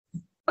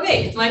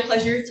Okay, it's my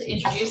pleasure to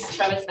introduce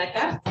Travis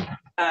Metcalfe,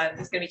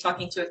 who's going to be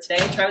talking to us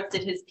today. Travis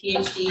did his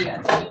PhD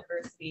at the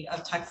University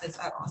of Texas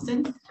at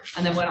Austin,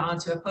 and then went on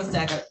to a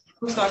postdoc at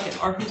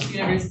Aarhus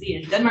University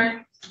in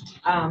Denmark,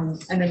 and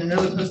then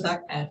another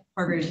postdoc at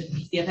Harvard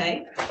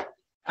CFA.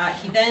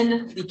 He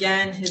then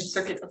began his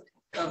circuit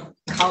of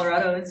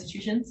Colorado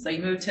institutions. So he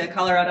moved to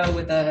Colorado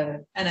with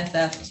a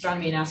NSF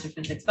Astronomy and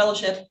Astrophysics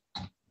Fellowship,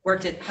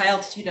 worked at High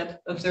Altitude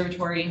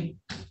Observatory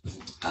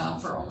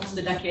for almost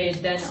a decade,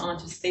 then on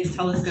to Space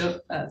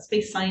Telescope,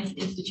 Space Science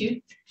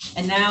Institute.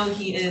 And now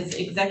he is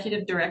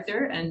executive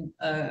director and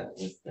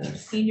the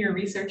senior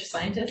research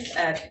scientist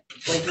at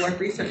Dwarf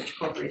Research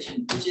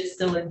Corporation, which is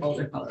still in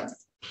Boulder, Colorado.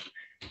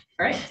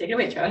 All right, take it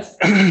away, Travis.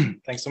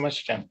 Thanks so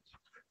much, Jen.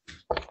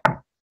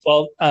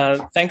 Well,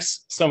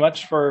 thanks so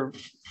much for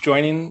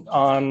joining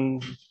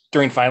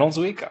during finals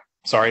week.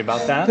 Sorry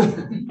about that,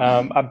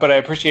 but I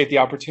appreciate the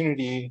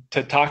opportunity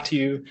to talk to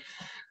you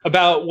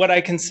about what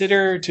I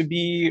consider to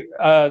be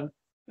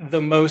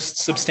the most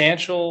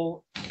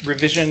substantial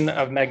revision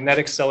of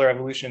magnetic stellar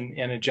evolution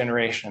in a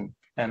generation.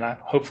 And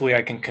hopefully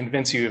I can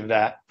convince you of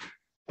that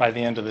by the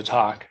end of the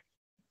talk.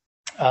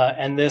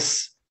 And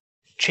this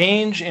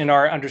change in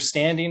our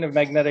understanding of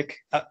magnetic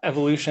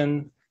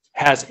evolution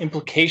has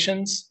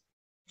implications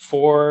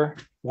for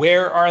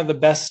where are the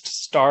best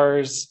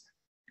stars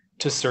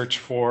to search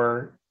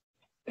for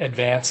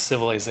advanced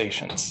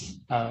civilizations.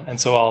 And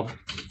so I'll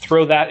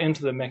throw that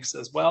into the mix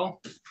as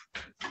well.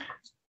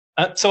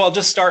 So I'll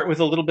just start with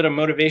a little bit of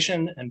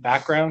motivation and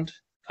background,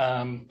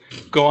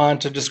 go on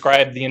to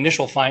describe the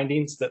initial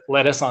findings that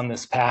led us on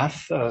this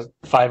path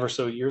 5 or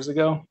so years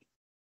ago,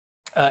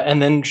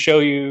 and then show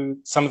you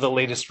some of the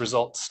latest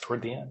results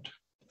toward the end.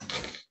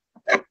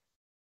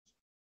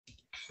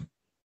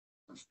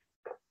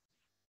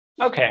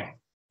 Okay.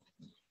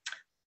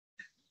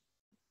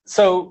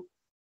 So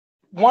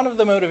one of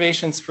the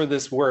motivations for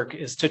this work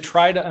is to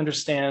try to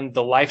understand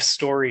the life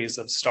stories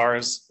of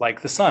stars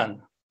like the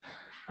sun.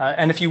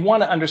 And if you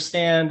want to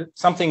understand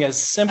something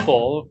as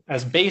simple,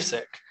 as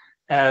basic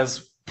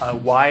as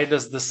why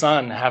does the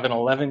sun have an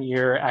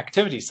 11-year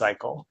activity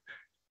cycle,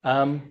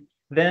 then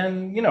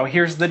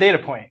here's the data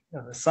point.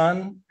 The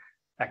sun,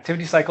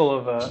 activity cycle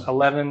of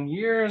 11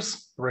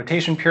 years,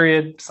 rotation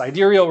period,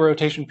 sidereal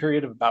rotation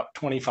period of about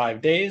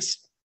 25 days.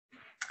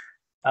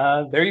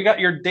 There you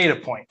got your data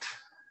point.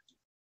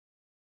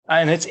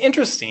 And it's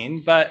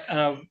interesting, but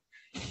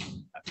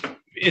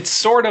it's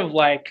sort of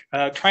like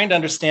trying to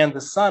understand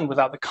the sun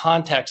without the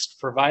context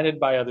provided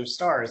by other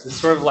stars. It's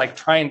sort of like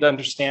trying to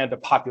understand a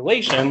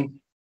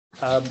population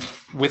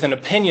with an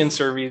opinion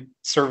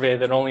survey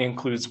that only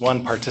includes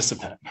one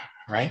participant,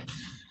 right?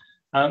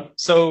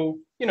 So,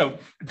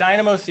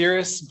 dynamo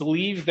theorists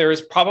believe there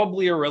is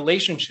probably a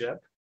relationship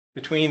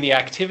between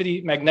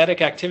the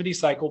magnetic activity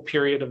cycle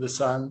period of the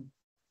sun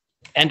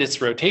and its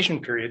rotation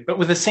period, but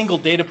with a single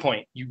data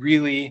point, you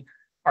really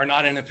are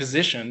not in a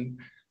position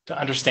to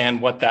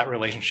understand what that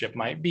relationship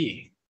might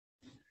be.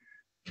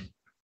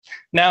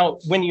 Now,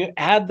 when you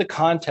add the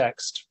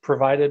context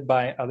provided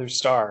by other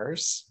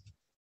stars,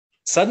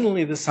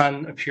 suddenly the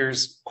sun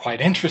appears quite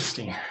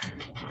interesting.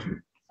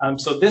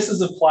 So this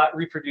is a plot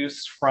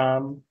reproduced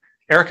from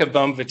Erika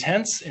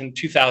Bohm-Vitens in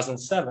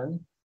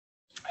 2007,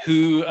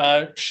 who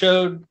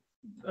showed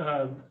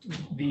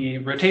the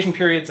rotation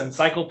periods and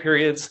cycle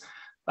periods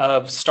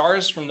of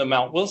stars from the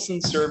Mount Wilson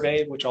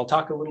survey, which I'll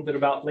talk a little bit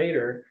about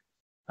later.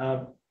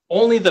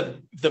 Only the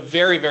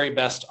very, very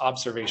best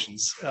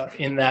observations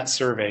in that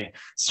survey,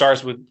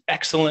 stars with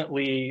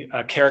excellently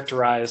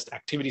characterized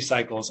activity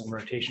cycles and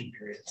rotation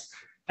periods.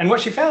 And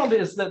what she found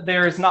is that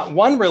there is not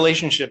one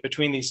relationship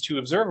between these two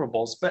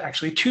observables, but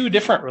actually two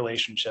different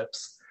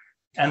relationships.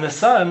 And the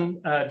sun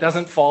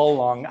doesn't fall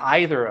along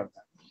either of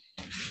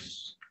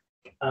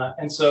them.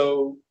 And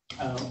so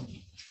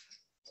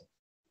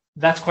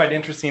that's quite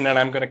interesting, and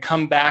I'm going to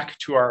come back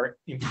to our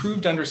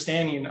improved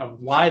understanding of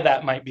why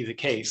that might be the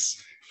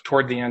case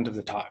toward the end of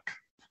the talk.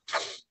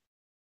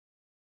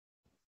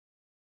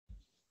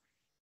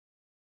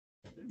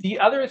 The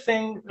other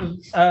thing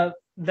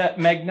that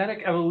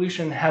magnetic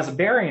evolution has a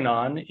bearing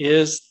on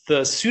is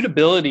the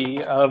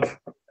suitability of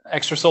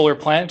extrasolar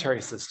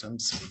planetary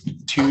systems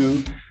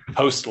to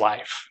host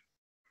life.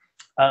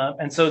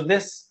 And so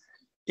this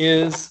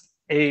is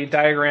a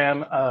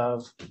diagram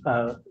of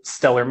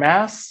stellar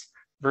mass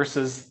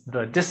versus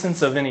the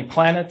distance of any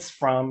planets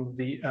from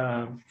the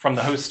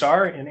host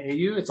star in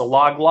AU. It's a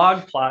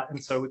log-log plot,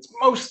 and so it's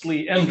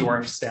mostly M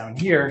dwarfs down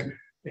here.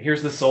 But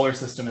here's the solar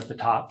system at the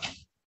top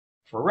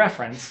for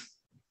reference.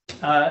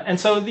 And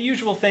so the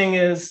usual thing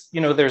is,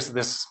 there's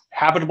this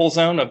habitable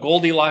zone, a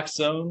Goldilocks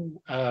zone,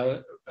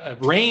 a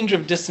range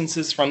of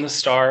distances from the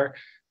star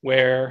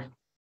where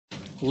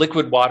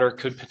liquid water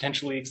could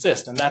potentially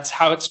exist. And that's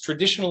how it's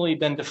traditionally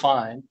been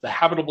defined. The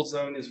habitable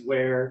zone is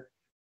where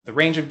the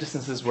range of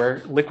distances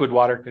where liquid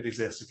water could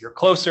exist. If you're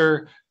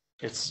closer,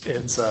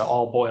 it's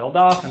all boiled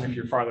off, and if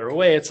you're farther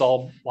away, it's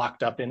all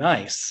locked up in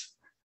ice.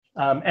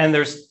 And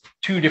there's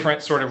two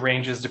different sort of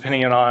ranges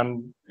depending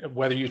on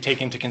whether you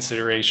take into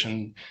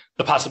consideration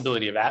the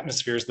possibility of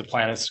atmospheres. The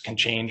planets can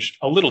change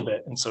a little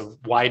bit, and so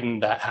widen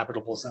that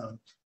habitable zone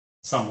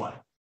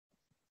somewhat.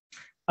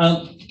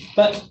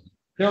 But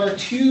there are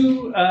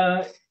two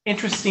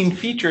interesting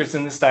features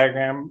in this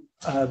diagram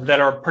that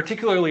are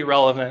particularly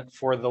relevant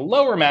for the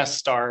lower mass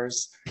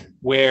stars,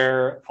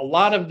 where a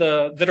lot of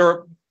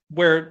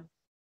where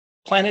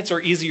planets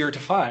are easier to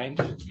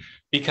find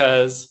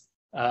because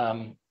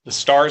the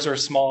stars are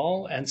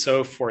small, and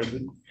so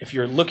if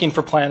you're looking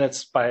for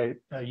planets by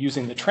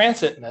using the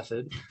transit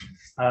method,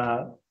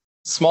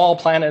 small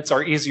planets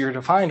are easier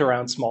to find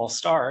around small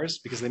stars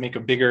because they make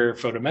a bigger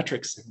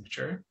photometric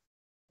signature.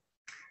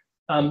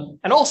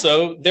 And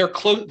also,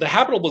 the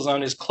habitable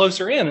zone is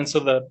closer in, and so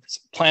the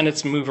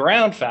planets move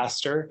around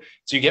faster,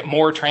 so you get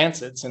more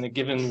transits in a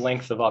given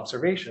length of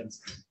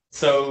observations.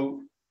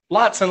 So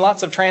lots and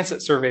lots of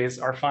transit surveys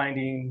are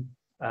finding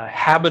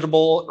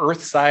habitable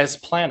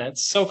Earth-sized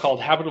planets,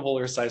 so-called habitable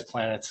Earth-sized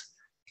planets,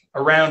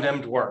 around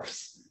M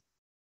dwarfs.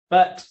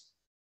 But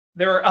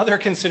there are other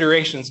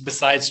considerations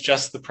besides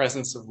just the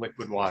presence of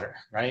liquid water,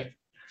 right?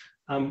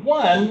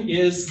 One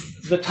is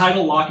the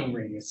tidal locking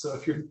radius. So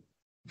if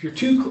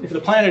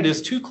the planet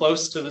is too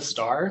close to the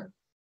star,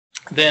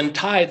 then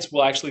tides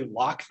will actually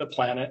lock the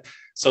planet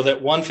so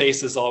that one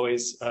face is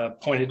always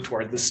pointed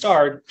toward the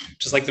star,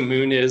 just like the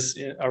moon is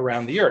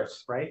around the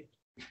Earth, right?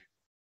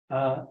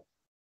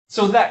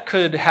 So that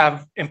could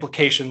have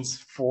implications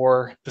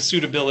for the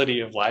suitability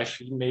of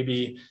life.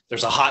 Maybe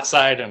there's a hot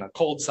side and a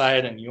cold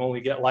side, and you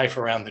only get life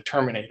around the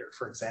terminator,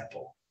 for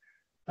example.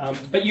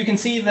 But you can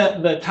see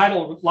that the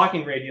tidal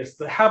locking radius,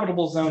 the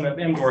habitable zone of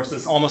M dwarfs,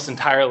 is almost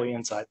entirely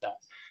inside that.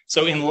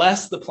 So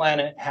unless the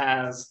planet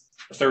has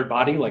a third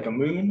body, like a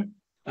moon,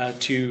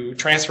 to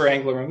transfer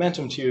angular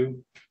momentum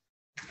to,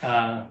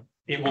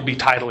 it will be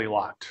tidally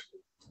locked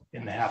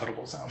in the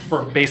habitable zone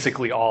for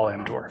basically all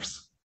M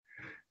dwarfs.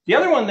 The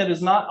other one that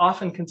is not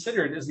often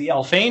considered is the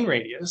Alfvén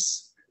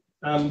radius.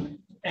 And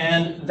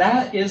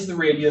that is the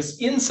radius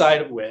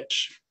inside of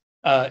which,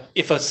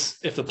 if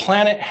the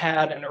planet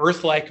had an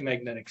Earth-like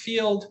magnetic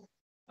field,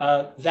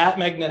 that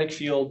magnetic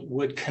field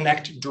would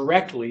connect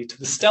directly to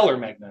the stellar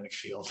magnetic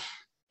field,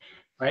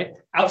 right?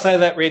 Outside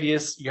of that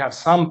radius, you have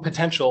some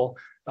potential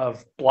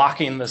of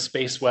blocking the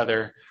space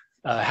weather,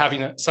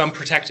 having some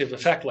protective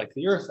effect like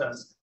the Earth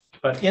does.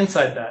 But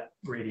inside that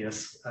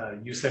radius,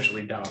 you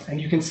essentially don't.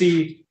 And you can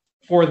see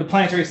for the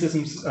planetary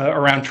systems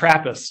around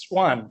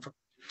TRAPPIST-1,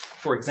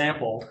 for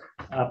example,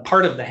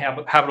 part of the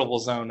habitable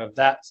zone of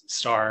that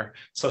star,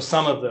 so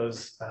some of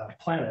those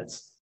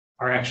planets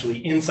are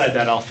actually inside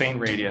that Alfvén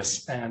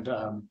radius. And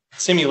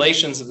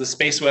simulations of the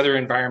space weather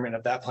environment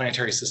of that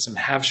planetary system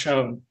have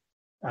shown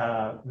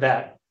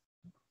that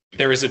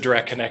there is a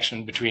direct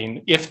connection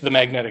between, if the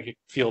magnetic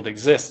field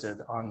existed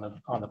on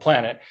the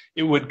planet,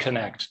 it would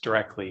connect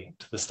directly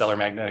to the stellar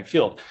magnetic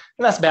field.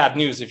 And that's bad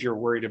news if you're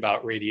worried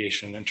about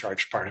radiation and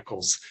charged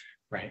particles,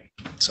 right?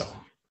 So,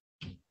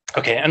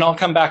 okay, and I'll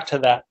come back to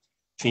that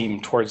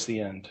theme towards the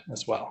end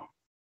as well.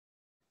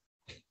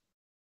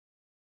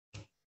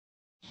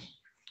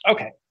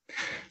 Okay,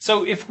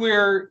 so if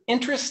we're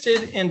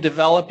interested in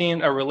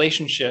developing a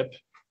relationship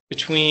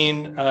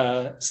between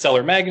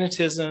stellar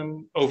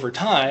magnetism over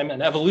time,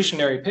 an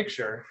evolutionary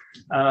picture,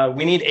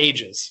 we need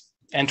ages.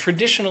 And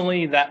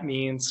traditionally, that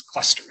means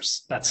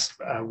clusters. That's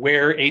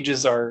where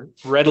ages are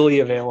readily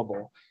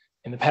available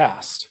in the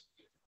past.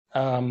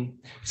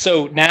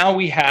 So now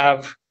we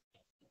have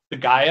the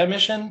Gaia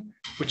mission,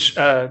 which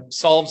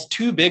solves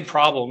two big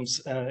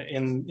problems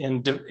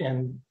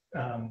in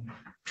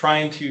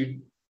trying to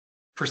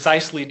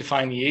precisely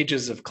define the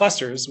ages of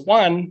clusters.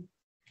 One,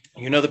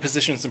 you know the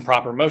positions and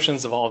proper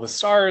motions of all the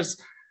stars,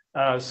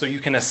 so you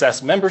can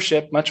assess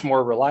membership much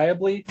more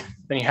reliably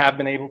than you have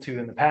been able to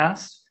in the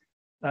past.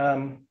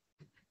 And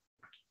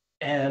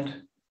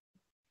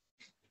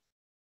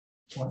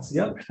what's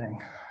the other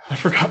thing? I've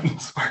forgotten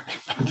this part.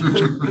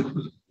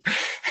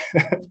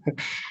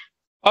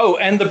 Oh,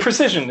 and the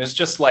precision is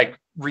just like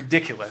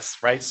ridiculous,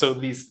 right? So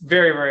these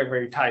very, very,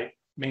 very tight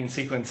main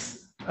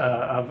sequence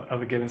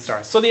of a given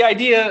star. So the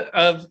idea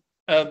of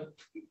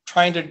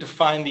trying to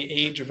define the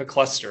age of a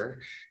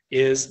cluster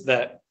is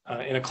that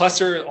in a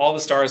cluster, all the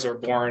stars are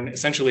born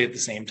essentially at the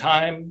same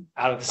time,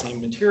 out of the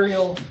same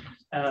material.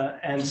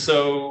 And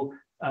so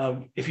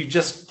if you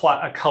just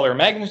plot a color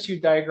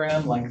magnitude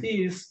diagram like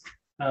these,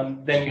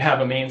 then you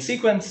have a main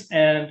sequence.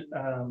 And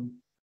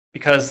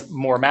because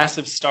more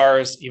massive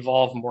stars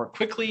evolve more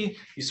quickly,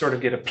 you sort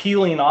of get a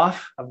peeling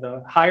off of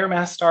the higher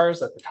mass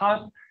stars at the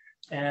top.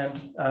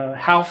 And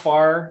how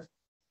far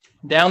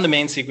down the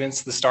main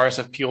sequence the stars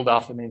have peeled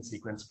off the main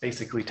sequence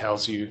basically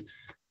tells you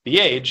the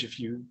age if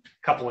you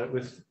couple it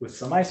with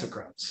some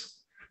isochrones.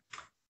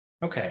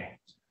 Okay,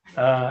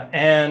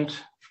 and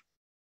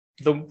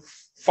the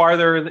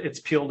farther it's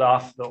peeled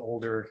off, the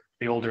older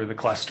the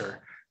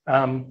cluster.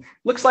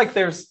 Looks like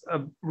there's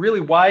a really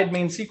wide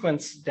main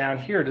sequence down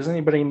here. Does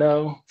anybody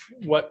know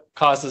what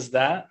causes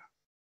that?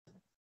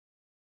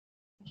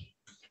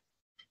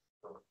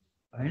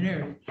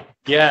 Binary.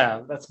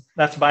 Yeah, that's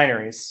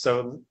binaries.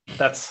 So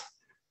that's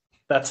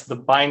the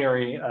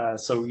binary.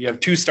 So you have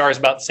two stars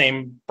about the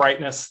same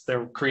brightness.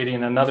 They're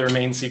creating another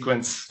main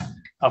sequence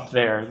up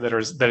there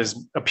that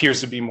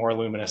appears to be more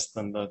luminous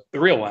than the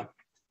real one,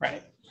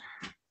 right?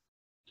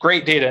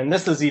 Great data, and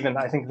this is even,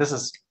 I think this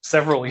is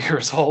several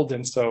years old,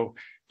 and so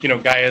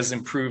Gaia's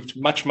improved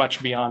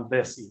much beyond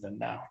this even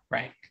now,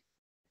 right?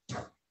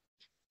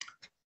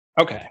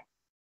 Okay.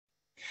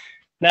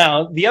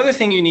 Now, the other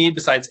thing you need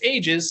besides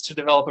ages to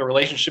develop a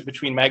relationship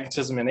between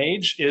magnetism and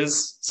age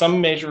is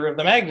some measure of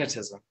the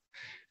magnetism.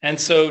 And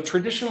so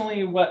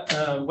traditionally what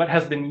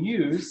has been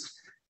used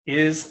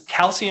is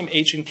calcium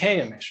H and K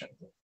emission.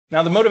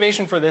 Now, the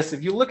motivation for this,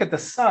 if you look at the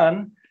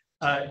sun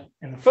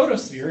in the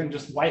photosphere in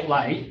just white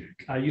light,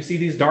 you see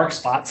these dark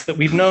spots that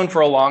we've known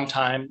for a long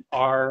time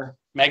are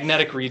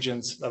magnetic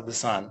regions of the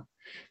sun.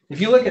 If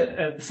you look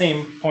at the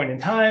same point in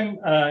time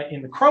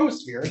in the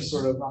chromosphere,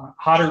 sort of a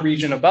hotter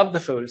region above the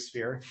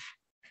photosphere,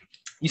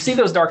 you see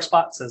those dark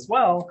spots as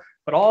well,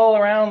 but all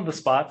around the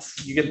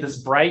spots, you get this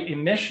bright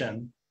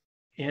emission.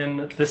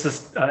 This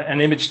is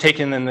an image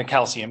taken in the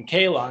calcium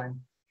K line.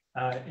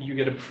 You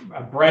get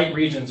a bright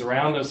regions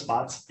around those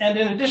spots. And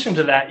in addition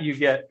to that, you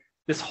get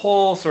this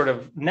whole sort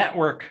of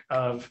network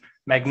of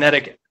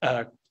magnetic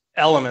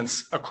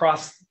elements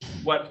across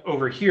what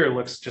over here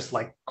looks just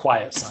like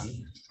quiet sun,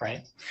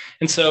 right?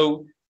 And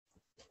so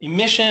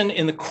emission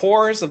in the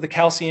cores of the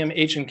calcium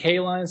H and K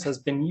lines has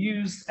been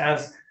used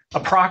as a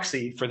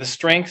proxy for the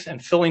strength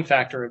and filling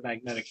factor of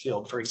magnetic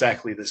field for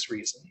exactly this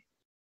reason.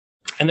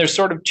 And there's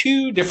sort of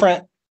two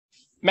different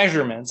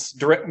measurements,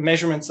 direct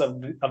measurements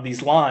of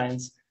these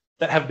lines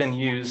that have been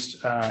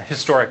used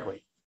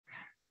historically.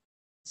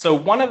 So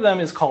one of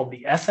them is called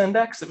the S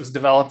index. It was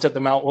developed at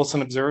the Mount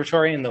Wilson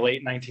Observatory in the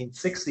late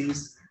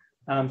 1960s.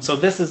 So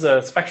this is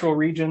a spectral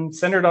region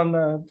centered on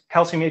the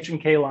calcium H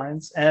and K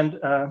lines. And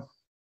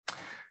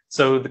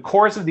so the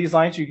cores of these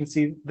lines, you can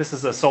see this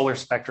is a solar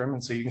spectrum.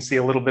 And so you can see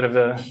a little bit of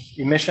a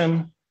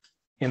emission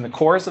in the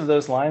cores of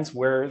those lines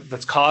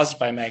that's caused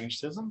by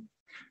magnetism.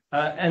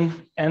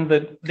 And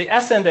the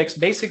S index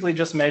basically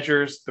just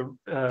measures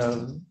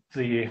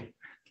the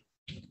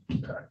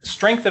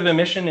strength of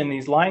emission in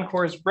these line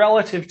cores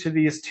relative to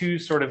these two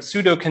sort of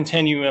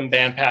pseudo-continuum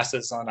band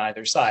passes on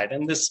either side.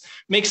 And this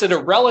makes it a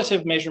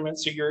relative measurement,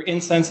 so you're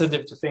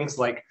insensitive to things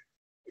like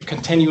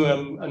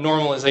continuum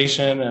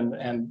normalization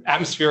and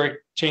atmospheric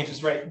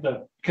changes, right?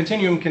 The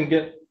continuum can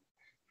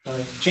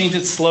change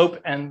its slope,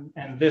 and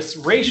this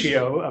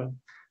ratio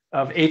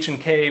of H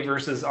and K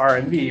versus R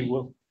and V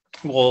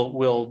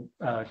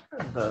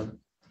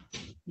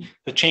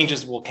the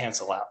changes will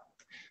cancel out.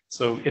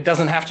 So it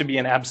doesn't have to be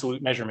an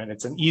absolute measurement.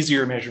 It's an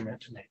easier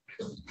measurement to make.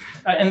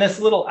 And this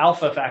little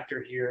alpha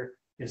factor here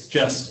is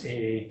just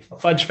a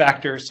fudge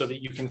factor so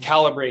that you can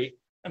calibrate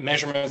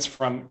measurements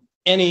from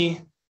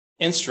any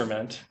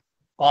instrument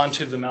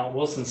onto the Mount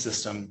Wilson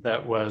system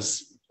that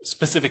was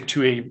specific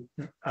to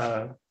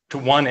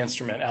one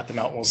instrument at the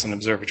Mount Wilson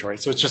Observatory.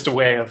 So it's just a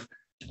way of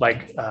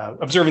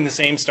observing the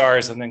same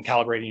stars and then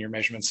calibrating your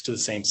measurements to the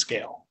same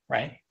scale,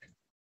 right?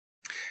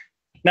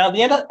 Now,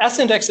 the S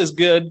index is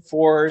good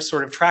for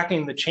sort of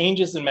tracking the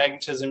changes in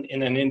magnetism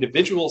in an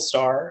individual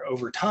star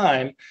over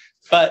time.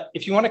 But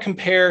if you want to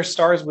compare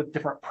stars with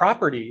different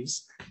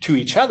properties to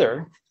each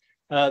other,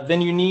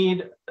 then you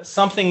need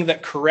something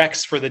that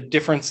corrects for the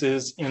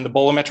differences in the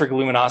bolometric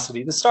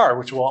luminosity of the star,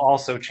 which will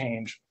also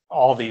change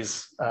all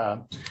these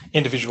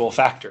individual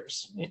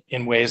factors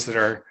in ways that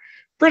are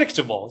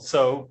predictable.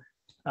 So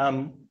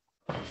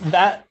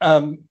that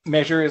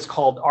measure is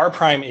called R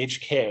prime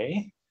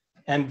HK.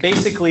 And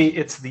basically,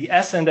 it's the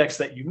S index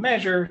that you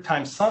measure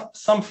times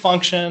some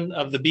function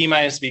of the B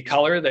minus V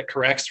color that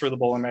corrects for the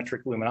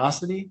bolometric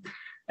luminosity.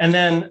 And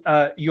then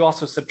you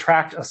also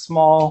subtract a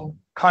small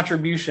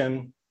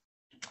contribution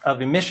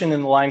of emission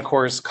in the line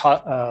cores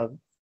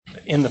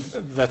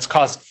that's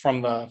caused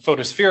from the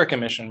photospheric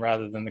emission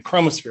rather than the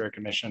chromospheric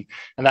emission.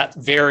 And that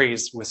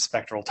varies with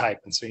spectral type.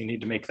 And so you need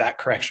to make that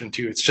correction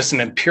too. It's just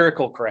an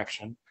empirical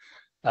correction.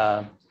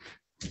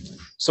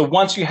 So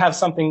once you have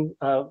something,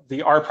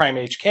 the R prime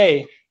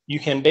HK, you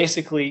can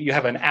basically, you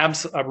have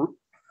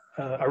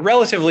a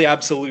relatively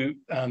absolute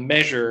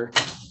measure,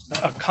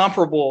 a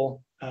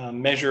comparable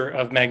measure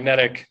of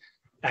magnetic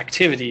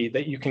activity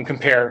that you can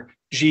compare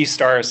G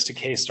stars to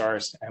K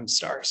stars to M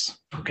stars,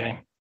 okay?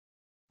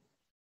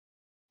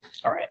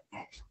 All right.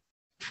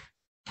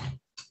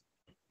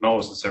 Mount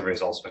Wilson survey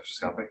is all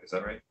spectroscopic, is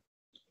that right?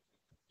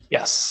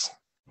 Yes.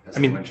 Has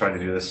anyone tried to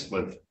do this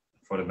with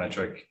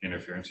photometric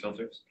interference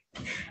filters?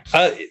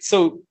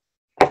 So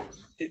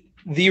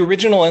the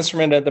original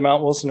instrument at the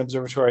Mount Wilson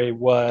Observatory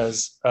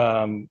was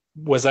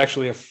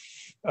actually a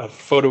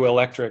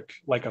photoelectric,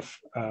 like a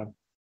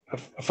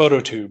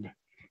phototube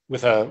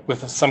with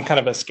some kind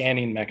of a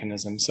scanning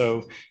mechanism.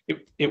 So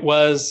it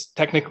was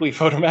technically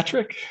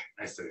photometric.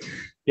 I see.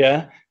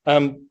 Yeah,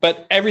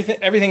 but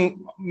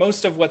everything,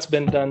 most of what's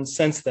been done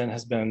since then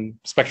has been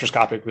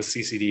spectroscopic with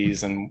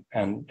CCDs and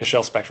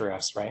Echelle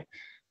spectrographs, right?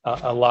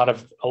 A lot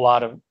of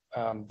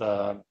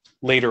the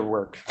later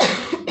work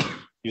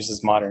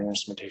uses modern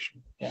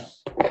instrumentation. Yeah.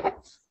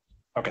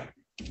 Okay.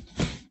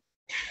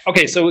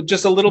 Okay, so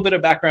just a little bit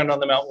of background on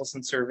the Mount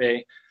Wilson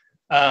survey.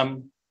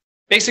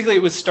 Basically,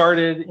 it was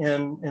started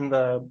in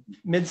the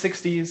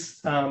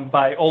mid-60s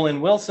by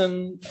Olin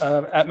Wilson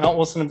at Mount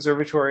Wilson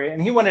Observatory,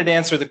 and he wanted to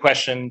answer the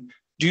question,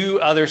 do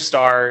other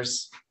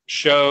stars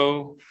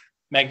show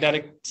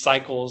magnetic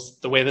cycles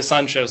the way the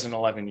sun shows an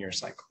 11-year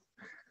cycle?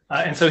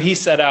 And so he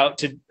set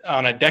out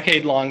on a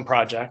decade-long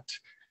project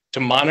to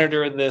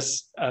monitor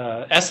this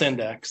S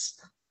index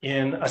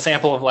in a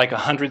sample of like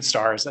 100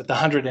 stars at the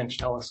 100-inch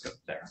telescope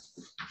there.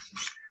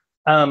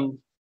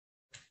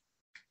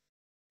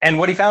 And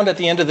what he found at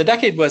the end of the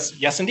decade was,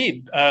 yes,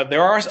 indeed,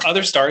 there are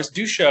other stars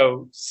do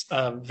show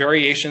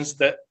variations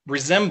that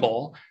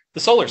resemble the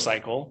solar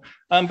cycle,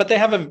 but they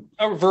have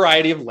a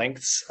variety of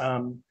lengths.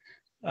 Some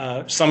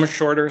are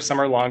shorter, some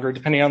are longer,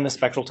 depending on the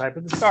spectral type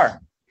of the star.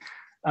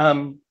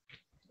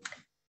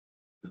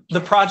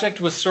 The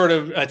project was sort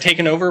of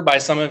taken over by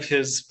some of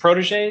his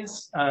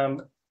proteges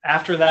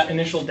after that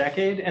initial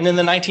decade. And in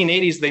the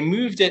 1980s, they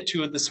moved it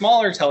to the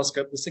smaller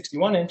telescope, the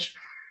 61-inch,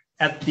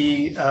 at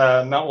the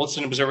Mount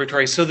Wilson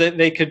Observatory so that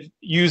they could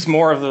use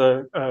more of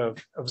the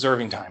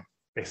observing time,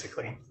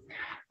 basically,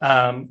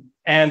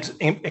 and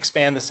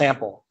expand the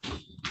sample.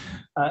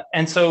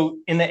 And so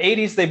in the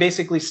 80s, they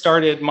basically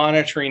started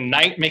monitoring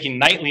making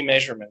nightly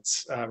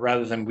measurements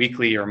rather than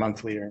weekly or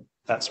monthly or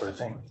that sort of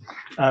thing,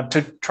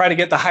 to try to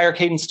get the higher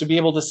cadence to be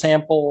able to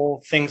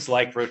sample things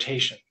like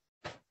rotation.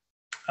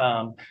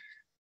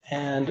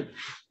 And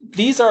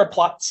these are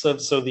plots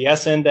of, so the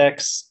S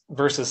index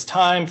versus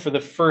time for the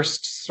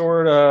first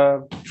sort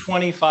of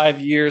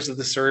 25 years of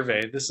the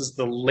survey. This is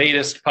the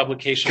latest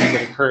publication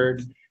that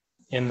occurred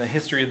in the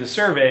history of the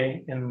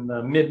survey in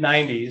the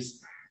mid-90s.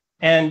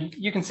 And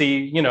you can see,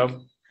 you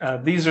know,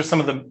 these are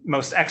some of the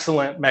most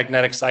excellent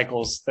magnetic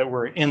cycles that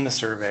were in the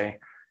survey.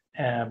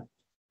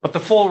 But the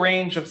full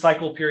range of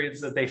cycle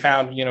periods that they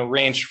found, you know,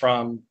 ranged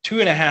from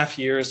 2.5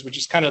 years, which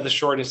is kind of the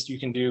shortest you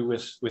can do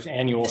with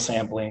annual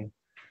sampling,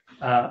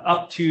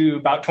 up to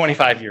about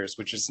 25 years,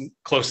 which is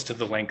close to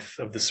the length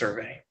of the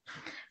survey.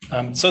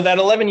 So that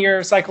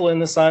 11-year cycle in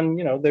the sun,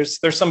 you know, there's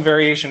some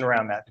variation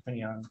around that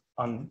depending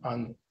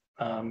on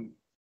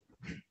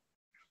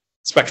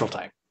spectral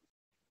type.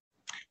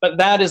 But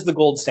that is the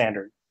gold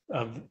standard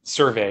of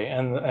survey,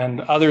 and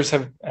others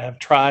have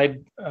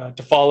tried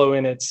to follow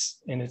in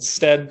its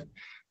stead.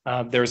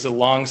 There's a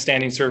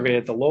long-standing survey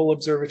at the Lowell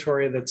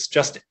Observatory that's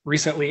just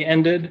recently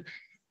ended.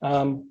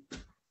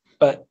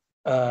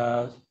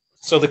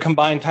 So the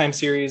combined time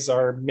series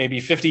are maybe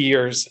 50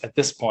 years at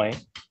this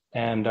point,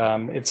 and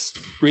it's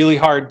really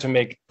hard to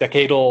make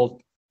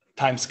decadal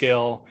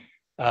timescale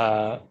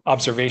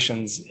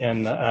observations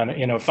in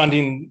a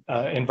funding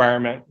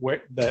environment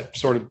that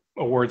sort of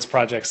awards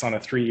projects on a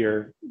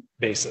 3-year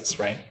basis,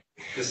 right?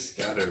 This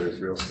scatter is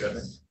real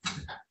scatter.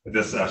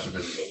 This is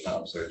astrophysical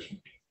observation.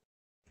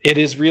 It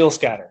is real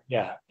scatter,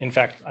 yeah. In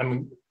fact,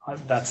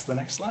 that's the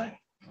next slide.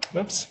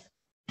 Whoops.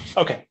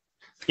 Okay.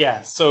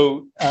 Yeah,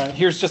 so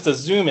here's just a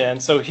zoom in.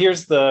 So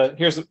here's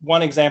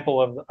one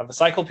example of a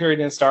cycle period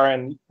in a star,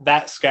 and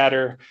that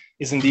scatter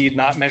is indeed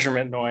not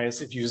measurement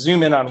noise. If you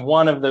zoom in on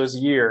one of those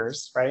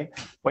years, right,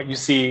 what you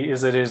see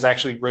is it is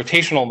actually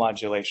rotational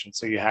modulation.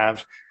 So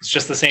it's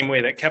just the same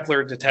way that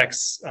Kepler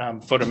detects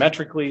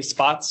photometrically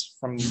spots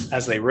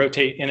as they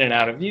rotate in and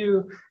out of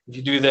view. If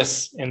you do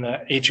this in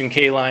the H and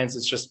K lines,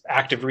 it's just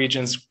active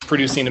regions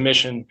producing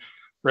emission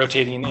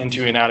rotating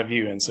into and out of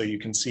view. And so you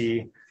can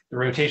see the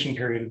rotation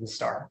period of the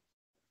star.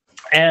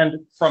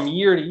 And from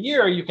year to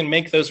year, you can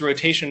make those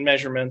rotation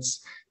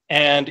measurements.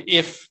 And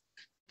if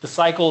the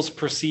cycles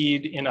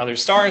proceed in other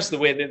stars the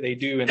way that they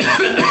do,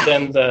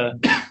 then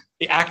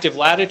the active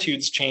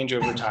latitudes change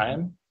over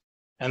time.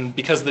 And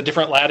because the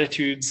different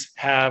latitudes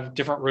have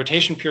different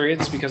rotation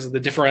periods because of the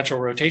differential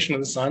rotation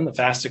of the sun, the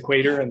fast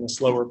equator and the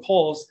slower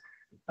poles,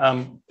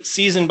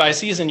 season by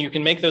season, you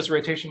can make those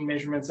rotation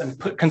measurements and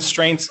put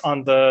constraints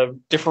on the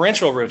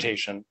differential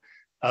rotation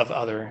of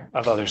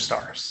other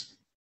stars,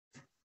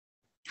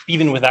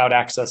 even without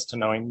access to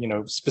knowing, you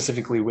know,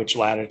 specifically which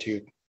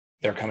latitude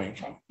they're coming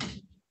from.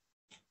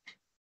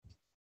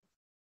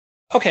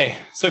 Okay,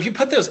 so if you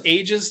put those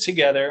ages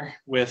together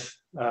with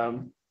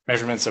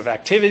measurements of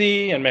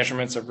activity and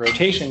measurements of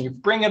rotation, you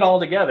bring it all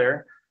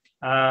together,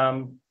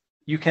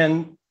 you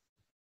can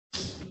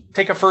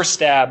take a first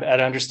stab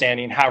at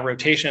understanding how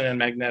rotation and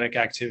magnetic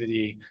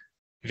activity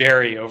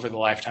vary over the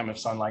lifetime of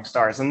sun-like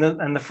stars. And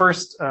the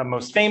first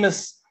most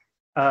famous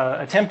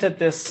attempt at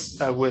this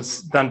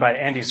was done by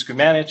Andy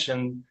Skumanich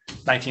in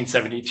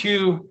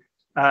 1972,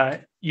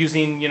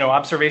 using, you know,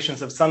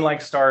 observations of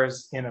sun-like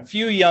stars in a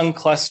few young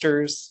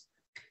clusters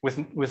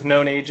with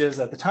known ages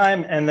at the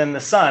time, and then the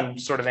sun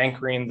sort of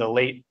anchoring the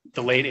late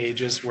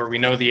ages where we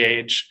know the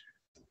age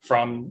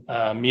from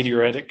the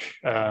meteoritic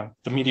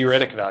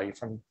value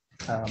from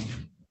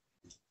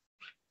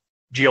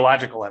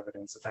geological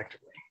evidence,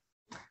 effectively.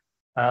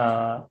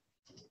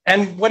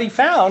 And what he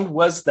found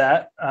was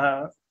that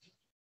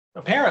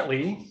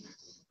apparently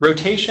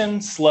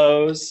rotation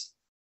slows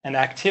and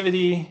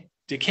activity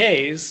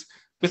decays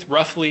with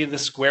roughly the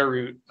square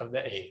root of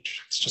the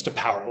age. It's just a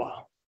power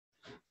law.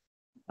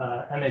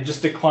 And they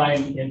just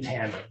decline in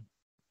tandem.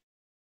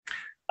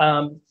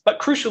 But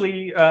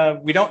crucially,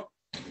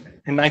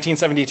 in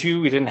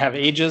 1972, we didn't have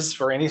ages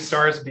for any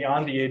stars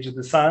beyond the age of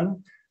the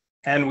sun.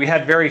 And we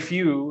had very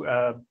few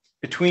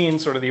between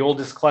sort of the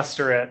oldest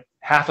cluster at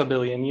 500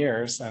 million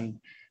years, and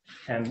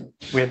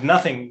we had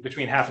nothing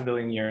between 500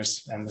 million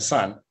years and the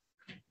sun.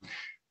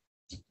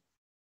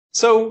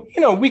 So,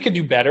 we could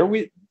do better.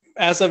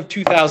 As of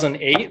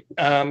 2008,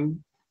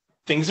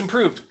 things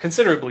improved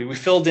considerably. We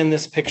filled in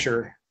this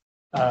picture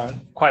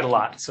quite a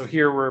lot. So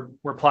here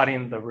we're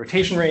plotting the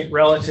rotation rate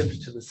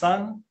relative to the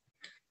sun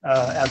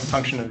as a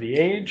function of the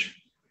age.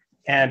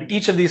 And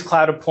each of these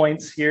clouded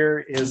points here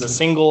is a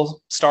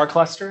single star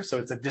cluster. So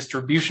it's a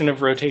distribution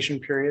of rotation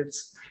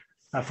periods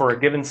for a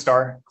given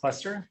star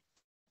cluster.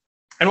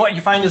 And what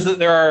you find is that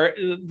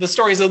the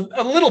story is a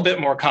little bit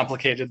more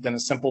complicated than a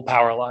simple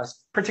power law,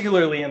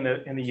 particularly in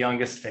the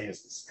youngest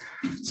phases.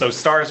 So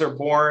stars are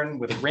born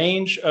with a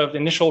range of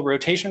initial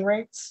rotation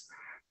rates.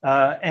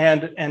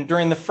 And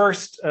during the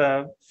first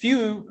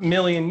few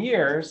million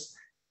years,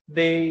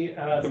 the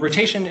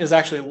rotation is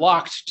actually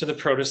locked to the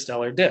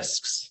protostellar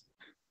disks.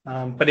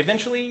 But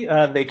eventually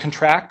they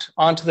contract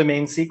onto the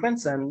main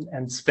sequence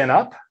and spin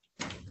up.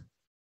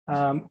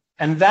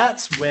 And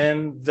that's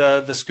when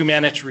the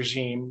Skumanich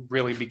regime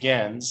really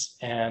begins.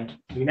 And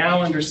we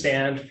now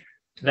understand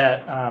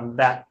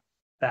that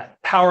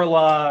that power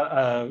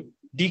law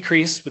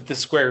decreased with the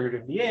square root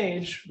of the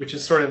age, which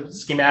is sort of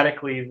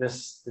schematically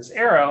this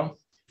arrow.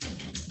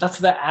 That's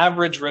the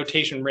average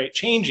rotation rate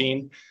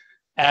changing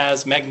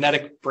as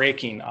magnetic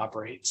braking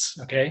operates,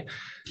 okay?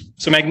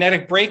 So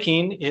magnetic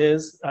braking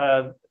is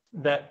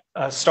that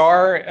a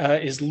star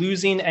is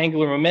losing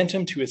angular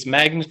momentum to its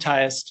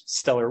magnetized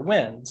stellar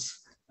winds.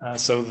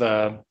 So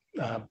the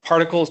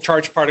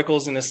charged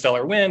particles in the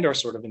stellar wind are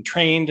sort of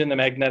entrained in the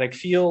magnetic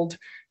field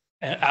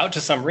out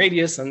to some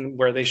radius, and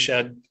where they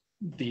shed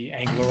the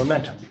angular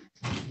momentum.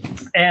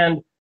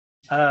 And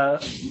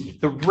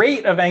the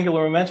rate of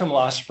angular momentum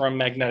loss from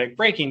magnetic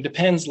braking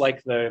depends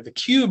like the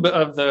cube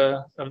of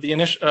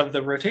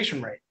the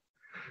rotation rate.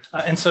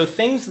 And so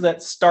things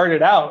that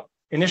started out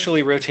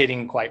initially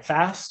rotating quite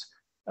fast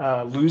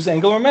lose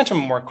angular momentum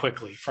more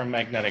quickly from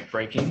magnetic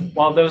braking,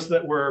 while those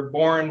that were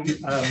born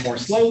more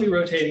slowly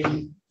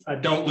rotating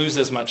don't lose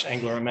as much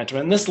angular momentum.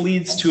 And this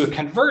leads to a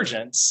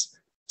convergence,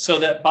 so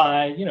that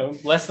by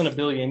less than 1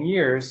 billion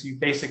years, you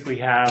basically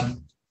have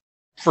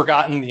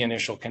forgotten the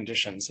initial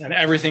conditions, and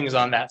everything is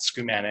on that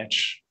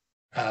Skumanich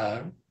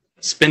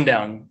spin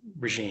down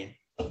regime.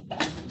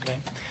 Okay,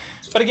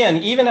 but again,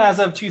 even as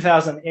of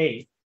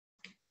 2008,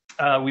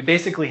 we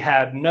basically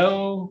had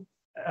no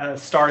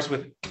stars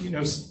with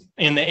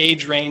in the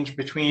age range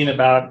between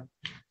about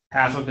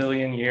 500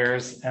 million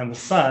years and the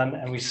sun,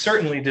 and we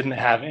certainly didn't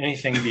have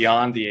anything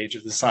beyond the age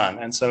of the sun.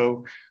 And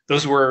so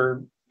those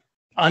were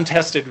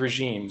untested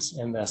regimes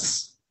in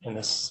this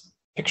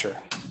picture.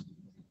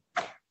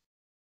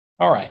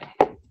 All right.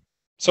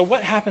 So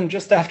what happened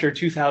just after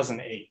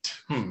 2008?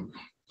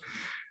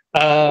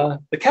 The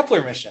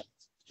Kepler mission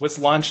was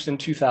launched in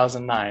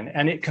 2009,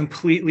 and it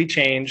completely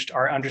changed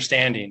our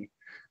understanding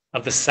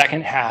of the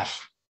second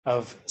half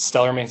of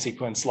stellar main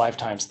sequence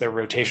lifetimes, their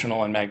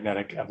rotational and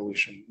magnetic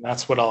evolution.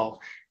 That's what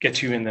I'll get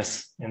to in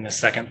this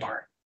second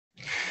part.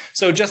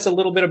 So just a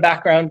little bit of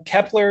background.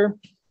 Kepler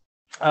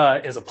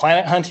is a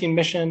planet hunting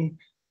mission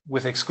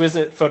with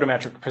exquisite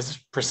photometric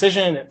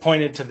precision. It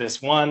pointed to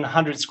this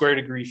 100 square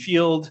degree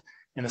field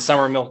in the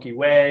summer Milky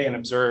Way and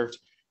observed,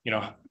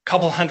 a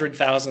couple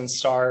 100,000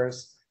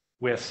 stars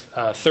with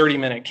a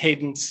 30-minute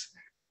cadence,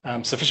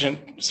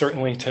 sufficient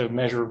certainly to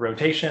measure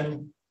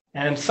rotation.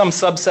 And some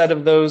subset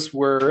of those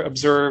were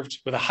observed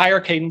with a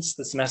higher cadence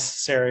that's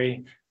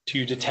necessary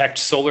to detect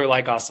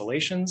solar-like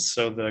oscillations,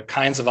 so the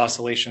kinds of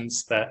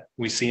oscillations that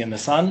we see in the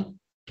sun.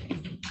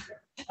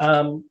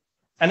 And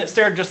it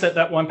stared just at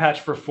that one patch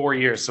for 4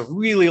 years, so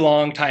really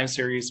long time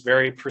series,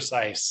 very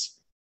precise.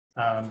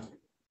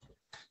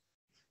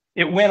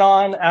 It went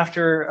on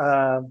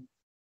after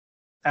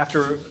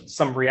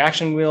some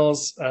reaction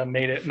wheels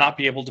made it not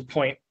be able to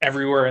point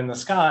everywhere in the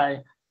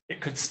sky. It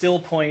could still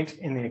point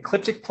in the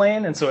ecliptic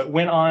plane, and so it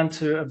went on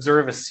to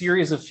observe a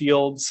series of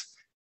fields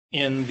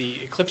in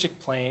the ecliptic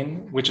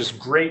plane, which is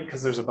great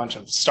because there's a bunch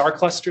of star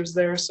clusters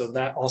there, so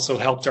that also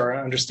helped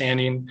our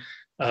understanding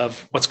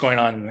of what's going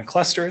on in the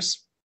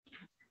clusters.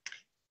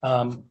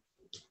 But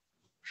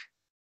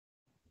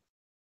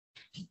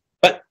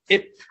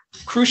it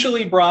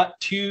crucially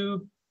brought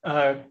two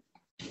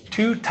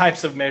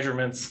types of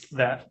measurements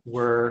that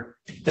were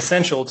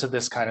essential to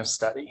this kind of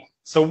study.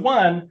 So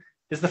one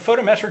is the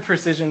photometric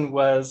precision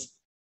was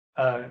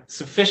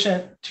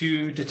sufficient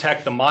to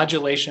detect the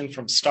modulation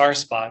from star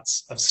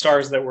spots of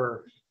stars that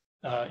were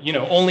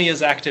only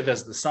as active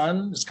as the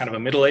sun. It's kind of a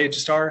middle-aged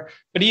star,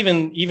 but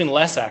even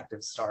less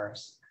active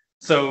stars.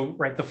 So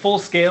the full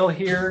scale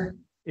here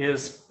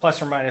is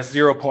plus or minus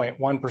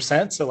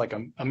 0.1%. So like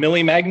a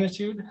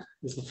millimagnitude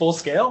is the full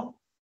scale.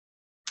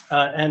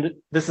 And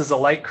this is a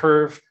light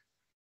curve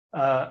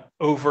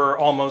over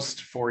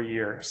almost 4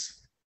 years.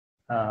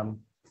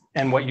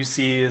 And what you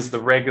see is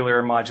the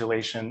regular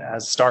modulation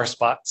as star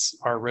spots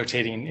are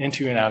rotating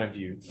into and out of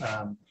view.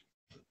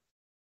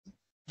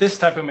 This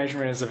type of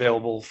measurement is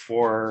available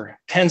for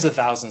tens of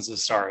thousands of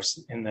stars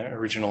in the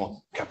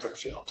original Kepler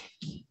field.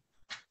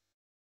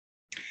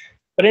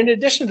 But in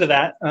addition to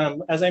that,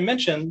 as I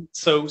mentioned,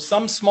 so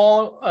some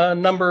small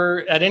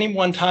number at any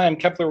one time,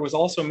 Kepler was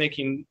also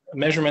making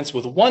measurements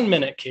with 1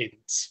 minute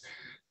cadence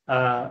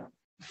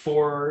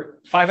for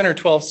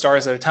 512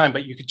 stars at a time,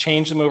 but you could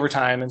change them over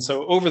time. And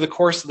so over the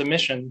course of the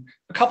mission,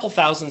 a couple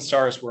thousand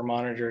stars were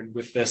monitored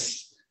with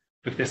this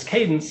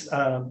cadence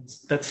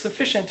that's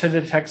sufficient to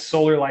detect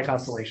solar-like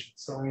oscillations.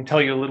 So let me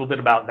tell you a little bit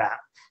about that.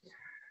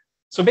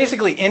 So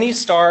basically any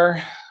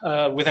star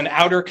with an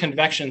outer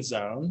convection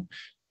zone,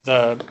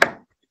 the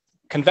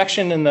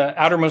convection in the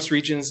outermost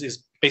regions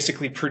is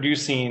basically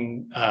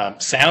producing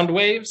sound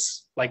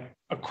waves, like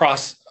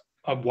across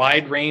a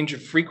wide range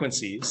of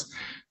frequencies.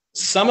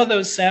 Some of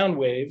those sound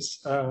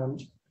waves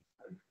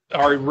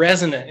are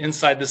resonant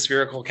inside the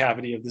spherical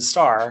cavity of the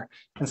star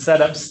and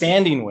set up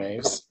standing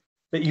waves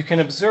that you can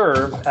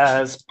observe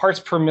as parts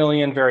per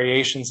million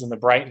variations in the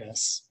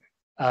brightness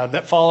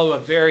that follow a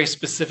very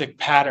specific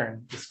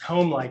pattern, this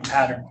comb-like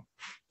pattern.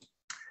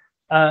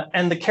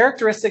 And the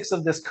characteristics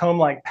of this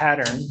comb-like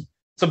pattern,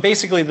 so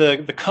basically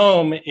the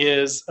comb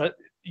is,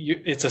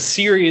 it's a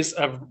series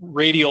of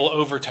radial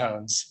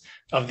overtones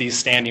of these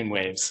standing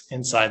waves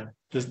inside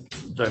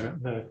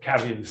the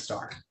cavity of the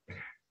star.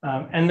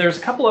 And there's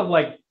a couple of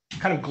like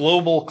kind of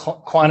global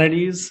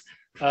quantities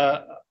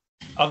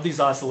of these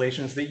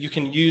oscillations that you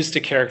can use to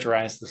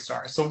characterize the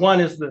star. So one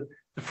is the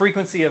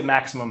frequency of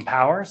maximum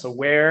power. So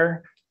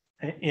where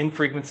in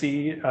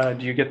frequency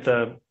do you get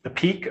the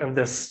peak of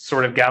this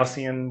sort of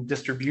Gaussian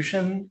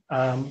distribution?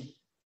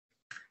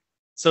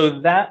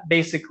 So that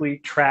basically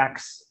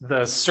tracks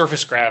the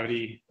surface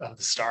gravity of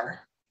the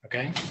star,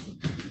 okay?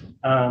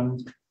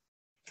 The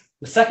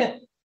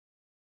second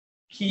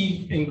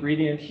key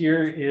ingredient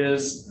here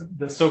is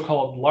the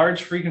so-called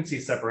large frequency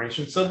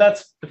separation. So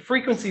that's the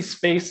frequency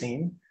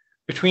spacing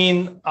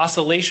between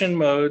oscillation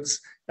modes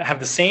that have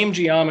the same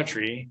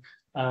geometry,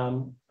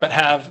 but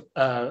have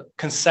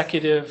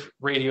consecutive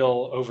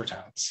radial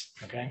overtones,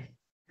 okay?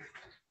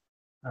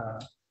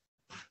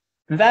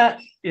 That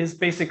is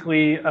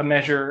basically a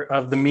measure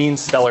of the mean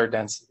stellar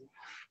density,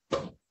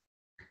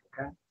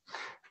 okay?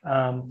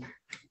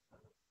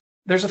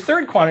 There's a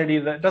third quantity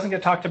that doesn't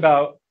get talked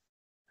about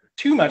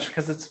too much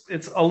because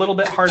it's a little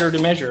bit harder to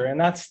measure, and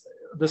that's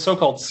the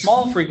so-called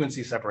small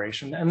frequency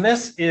separation. And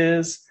this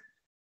is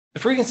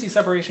the frequency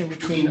separation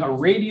between a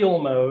radial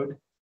mode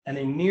and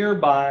a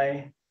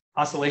nearby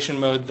oscillation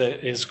mode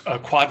that is a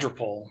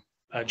quadrupole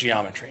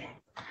geometry.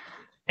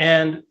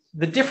 And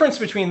the difference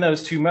between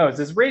those two modes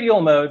is radial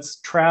modes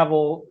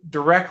travel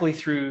directly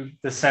through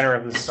the center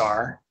of the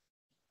star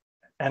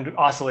and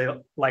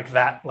oscillate like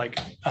that, like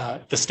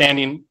the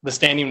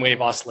standing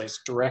wave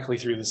oscillates directly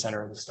through the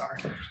center of the star.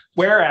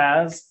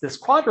 Whereas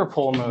this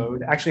quadrupole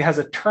mode actually has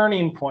a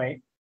turning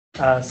point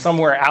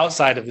somewhere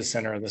outside of the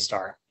center of the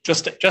star,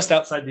 just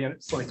outside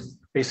it's like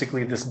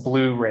basically this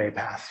blue ray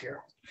path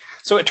here.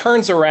 So it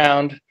turns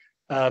around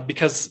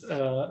because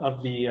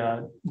of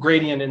the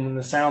gradient in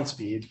the sound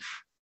speed.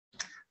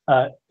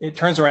 It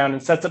turns around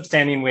and sets up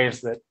standing waves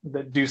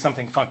that do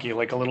something funky,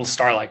 like a little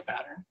star-like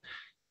pattern.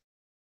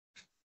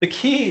 The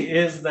key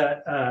is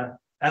that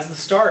as the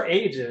star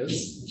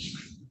ages,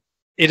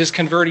 it is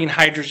converting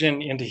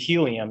hydrogen into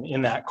helium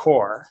in that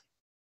core.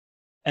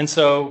 And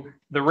so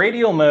the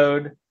radial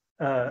mode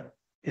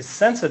is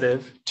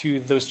sensitive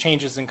to those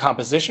changes in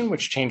composition,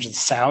 which change the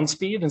sound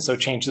speed and so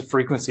change the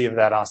frequency of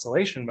that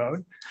oscillation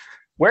mode.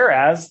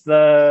 Whereas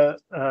the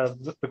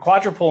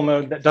quadrupole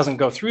mode that doesn't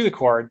go through the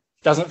core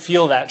doesn't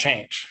feel that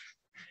change.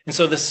 And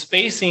so the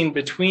spacing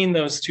between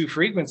those two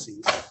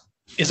frequencies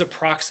is a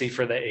proxy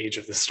for the age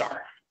of the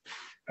star.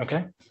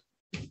 Okay?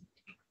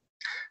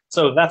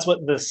 So that's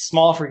what the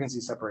small frequency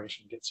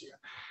separation gets you.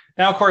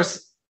 Now, of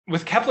course,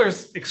 with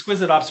Kepler's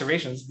exquisite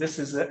observations, this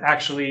is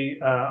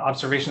actually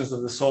observations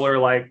of the solar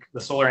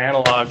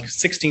analog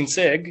 16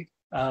 Sig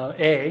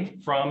A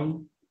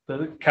from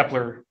the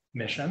Kepler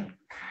mission.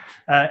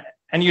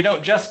 And you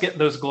don't just get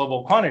those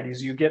global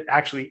quantities, you get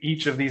actually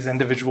each of these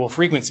individual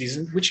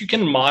frequencies, which you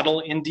can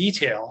model in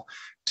detail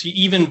to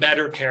even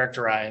better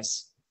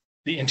characterize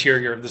the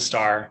interior of the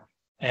star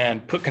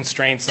and put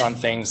constraints on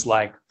things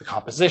like the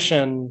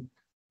composition,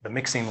 the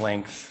mixing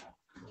length,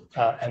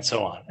 and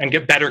so on, and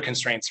get better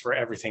constraints for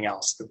everything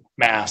else, the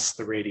mass,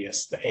 the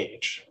radius, the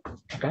age,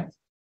 okay?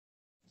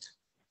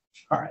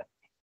 All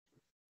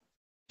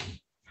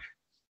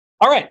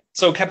right,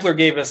 so Kepler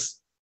gave us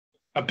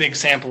a big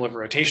sample of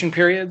rotation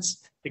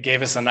periods. It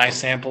gave us a nice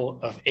sample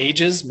of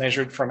ages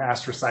measured from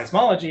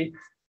asteroseismology.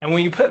 And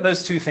when you put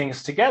those two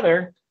things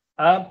together,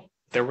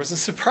 there was a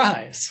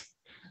surprise.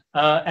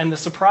 And the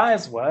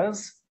surprise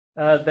was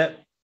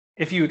that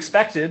if you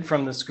expected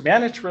from the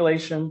Skubanic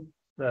relation,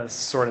 the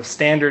sort of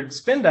standard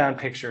spin down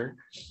picture,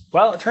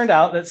 well, it turned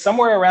out that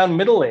somewhere around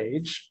middle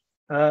age,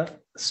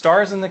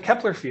 stars in the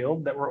Kepler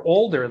field that were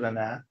older than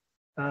that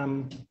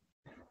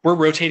were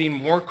rotating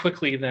more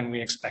quickly than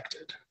we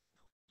expected.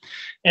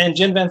 And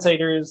Jen Van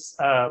Seters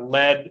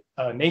led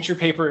a Nature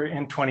paper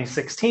in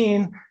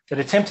 2016 that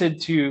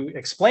attempted to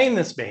explain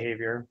this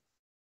behavior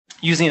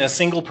using a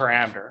single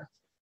parameter.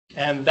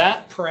 And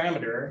that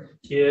parameter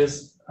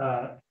is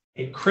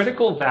a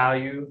critical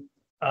value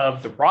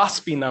of the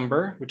Rossby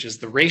number, which is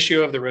the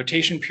ratio of the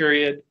rotation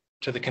period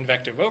to the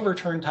convective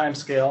overturn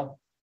timescale.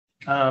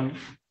 A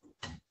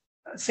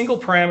single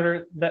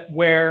parameter that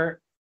where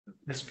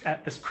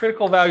at this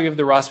critical value of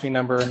the Rossby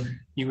number,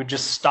 you would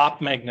just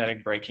stop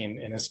magnetic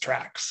braking in its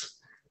tracks.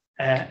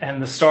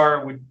 And the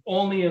star would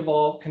only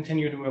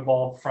continue to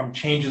evolve from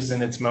changes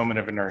in its moment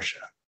of inertia.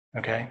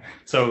 Okay,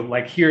 so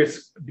like here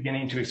it's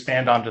beginning to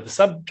expand onto the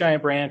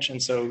subgiant branch.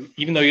 And so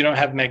even though you don't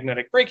have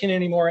magnetic braking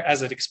anymore,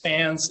 as it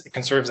expands, it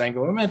conserves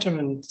angular momentum.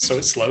 And so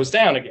it slows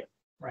down again,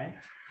 right?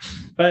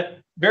 But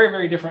very,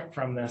 very different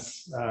from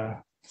this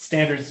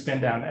standard spin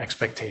down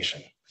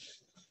expectation.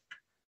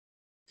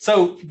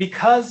 So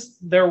because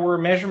there were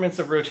measurements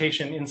of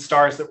rotation in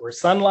stars that were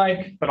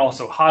sun-like, but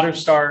also hotter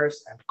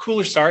stars and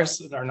cooler stars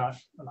that are not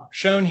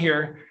shown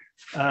here,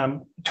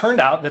 turned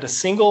out that a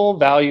single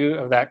value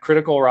of that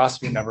critical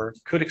Rossby number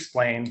could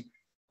explain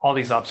all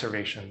these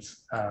observations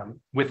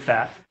with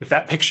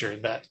that picture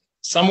that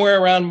somewhere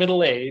around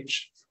middle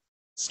age,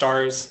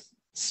 stars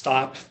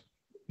stop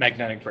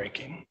magnetic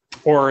braking,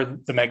 or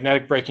the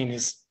magnetic braking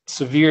is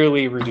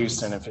severely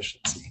reduced in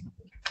efficiency.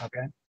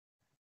 Okay.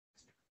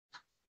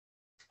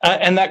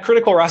 And that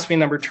critical Rossby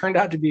number turned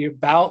out to be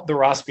about the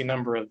Rossby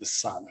number of the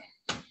sun.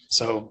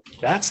 So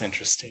that's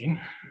interesting.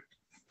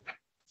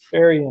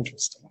 Very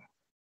interesting.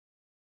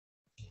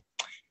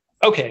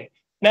 Okay,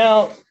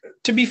 now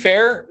to be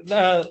fair,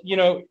 you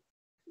know,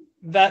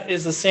 that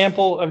is a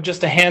sample of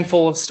just a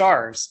handful of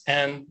stars.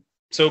 And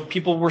so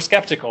people were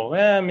skeptical.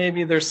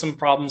 Maybe there's some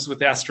problems with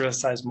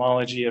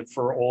asteroseismology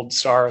for old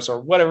stars or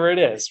whatever it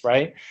is,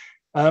 right?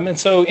 And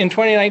so in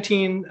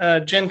 2019,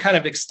 Jen kind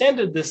of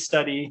extended this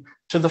study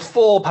to the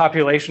full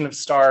population of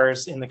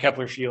stars in the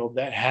Kepler field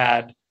that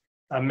had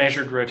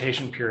measured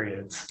rotation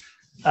periods.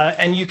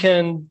 And you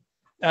can,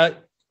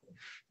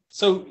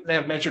 so they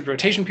have measured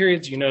rotation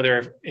periods, you know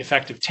their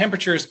effective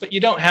temperatures, but you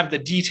don't have the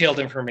detailed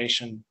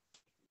information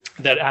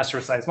that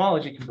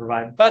asteroseismology can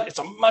provide, but it's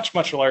a much,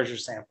 much larger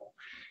sample.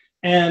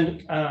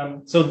 And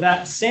so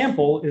that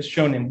sample is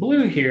shown in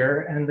blue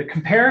here, and the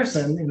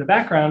comparison in the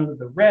background with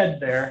the red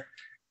there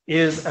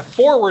is a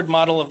forward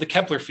model of the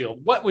Kepler field.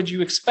 What would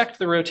you expect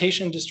the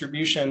rotation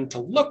distribution to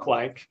look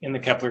like in the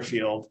Kepler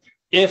field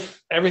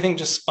if everything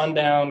just spun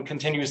down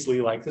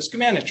continuously like this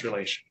Gumanich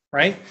relation,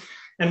 right?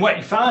 And what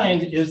you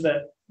find is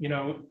that, you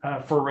know,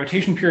 for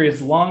rotation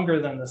periods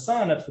longer than the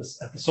sun at the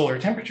solar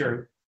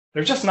temperature,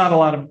 there's just not a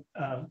lot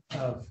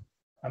of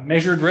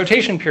measured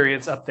rotation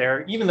periods up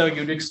there, even though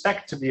you'd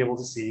expect to be able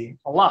to see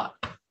a lot.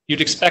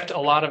 You'd expect a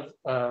lot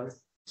of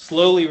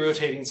slowly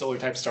rotating solar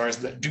type stars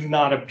that do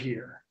not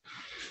appear.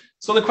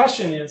 So the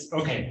question is,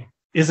 okay,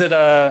 is it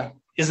a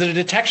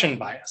detection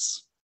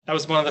bias? That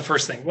was one of the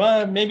first things.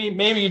 Well,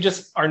 maybe you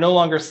just are no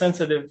longer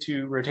sensitive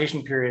to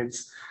rotation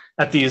periods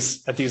at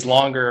these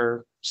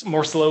longer,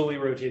 more slowly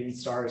rotating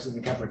stars in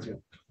the Kepler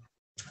field.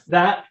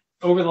 That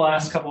over the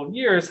last couple of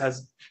years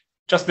has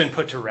just been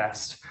put to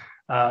rest,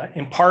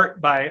 in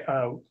part by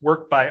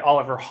work by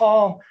Oliver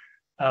Hall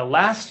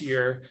last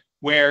year,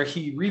 where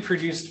he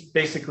reproduced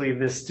basically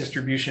this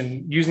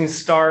distribution using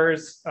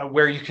stars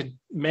where you could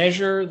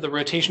measure the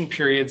rotation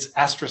periods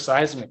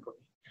asteroseismically,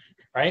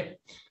 right?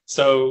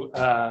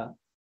 So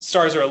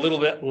stars are a little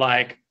bit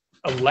like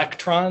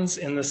electrons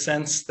in the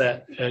sense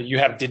that you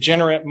have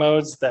degenerate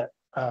modes that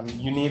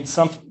you need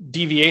some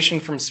deviation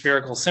from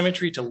spherical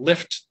symmetry to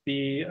lift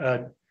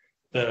the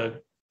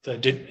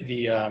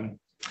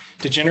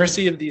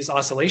degeneracy of these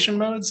oscillation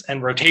modes,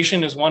 and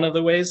rotation is one of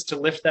the ways to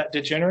lift that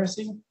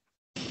degeneracy.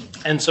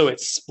 And so it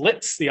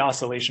splits the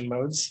oscillation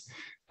modes,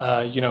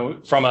 you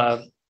know, from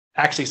a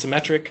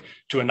axisymmetric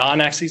to a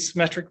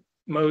non-axisymmetric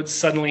modes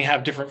suddenly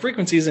have different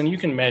frequencies, and you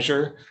can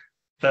measure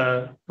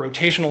the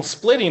rotational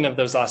splitting of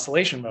those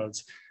oscillation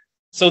modes.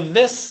 So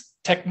this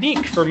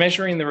technique for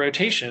measuring the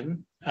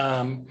rotation,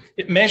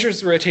 it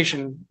measures the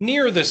rotation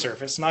near the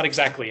surface, not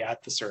exactly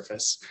at the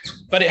surface,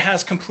 but it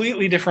has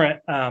completely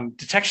different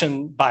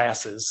detection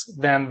biases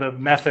than the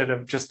method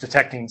of just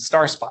detecting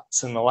star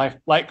spots in the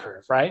light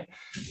curve, right?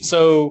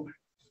 So,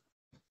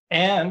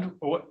 and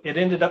it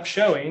ended up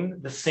showing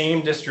the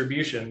same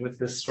distribution with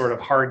this sort of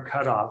hard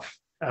cutoff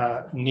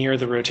near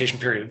the rotation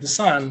period of the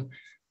sun,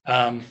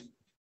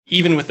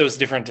 even with those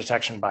different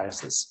detection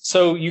biases.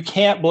 So you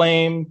can't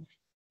blame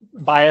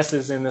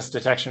biases in this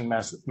detection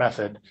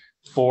method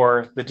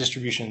for the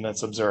distribution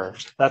that's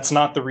observed. That's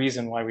not the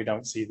reason why we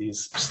don't see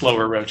these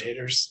slower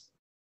rotators.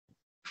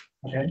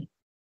 Okay.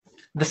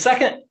 The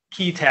second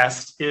key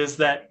test is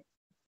that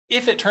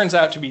if it turns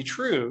out to be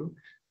true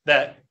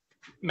that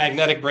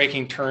magnetic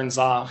braking turns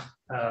off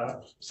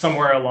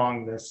somewhere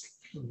along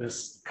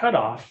this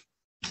cutoff,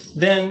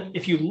 then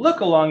if you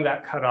look along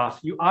that cutoff,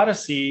 you ought to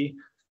see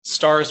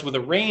stars with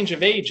a range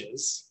of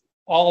ages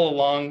all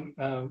along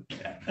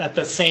at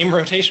the same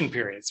rotation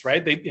periods,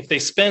 right? If they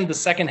spend the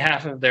second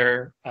half of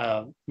their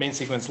main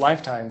sequence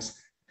lifetimes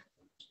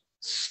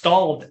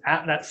stalled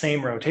at that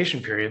same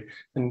rotation period,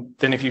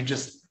 then if you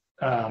just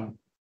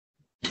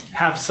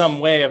have some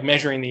way of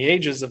measuring the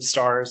ages of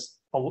stars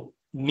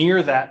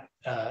near that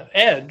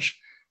edge,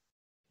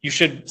 you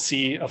should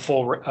see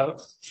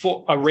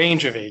a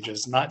range of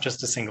ages, not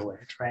just a single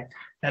age, right?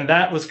 And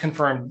that was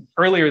confirmed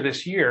earlier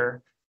this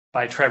year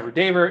by Trevor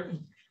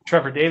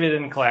David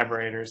and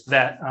collaborators,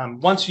 that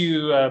once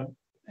you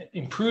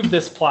improve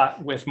this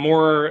plot with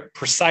more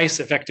precise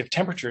effective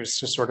temperatures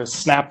to sort of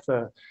snap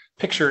the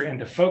picture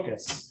into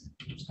focus,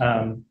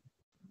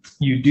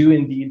 you do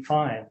indeed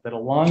find that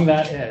along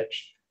that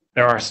edge,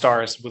 there are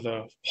stars with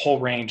a whole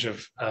range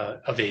of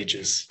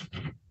ages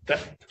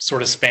that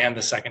sort of span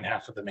the second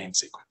half of the main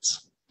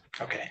sequence.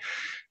 Okay,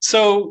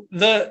 so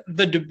the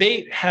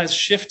debate has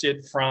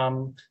shifted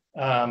from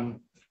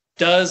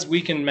does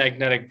weakened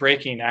magnetic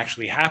braking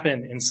actually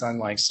happen in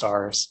sun-like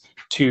stars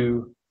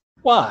to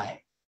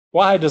why?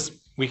 Why does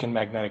weakened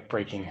magnetic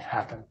braking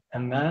happen?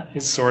 And that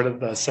is sort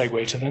of the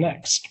segue to the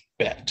next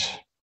bit.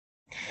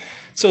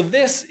 So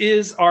this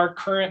is our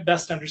current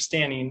best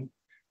understanding,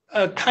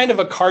 a kind of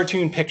a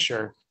cartoon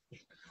picture,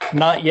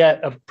 not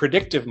yet a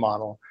predictive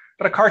model,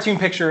 but a cartoon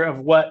picture of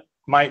what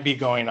might be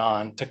going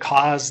on to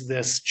cause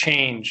this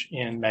change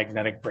in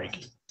magnetic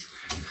braking.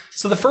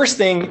 So the first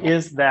thing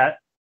is that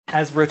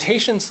as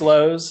rotation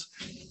slows,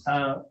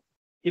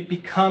 it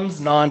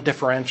becomes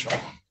non-differential.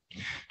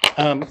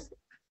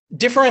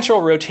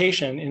 Differential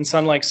rotation in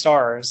sun-like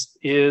stars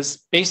is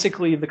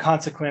basically the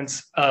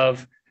consequence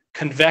of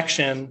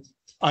convection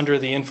under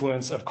the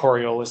influence of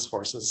Coriolis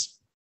forces.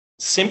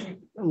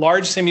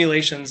 Large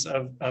simulations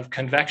of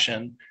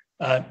convection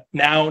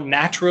now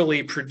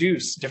naturally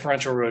produce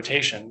differential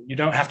rotation. You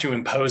don't have to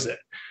impose it.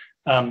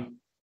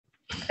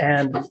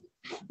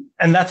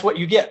 And that's what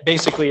you get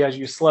basically as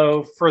you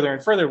slow further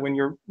and further. When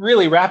you're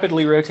really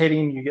rapidly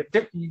rotating, you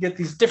get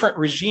these different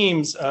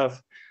regimes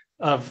of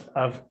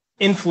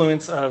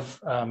influence of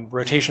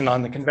rotation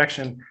on the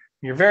convection.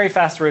 When you're very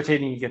fast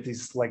rotating, you get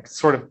these like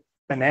sort of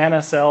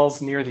banana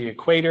cells near the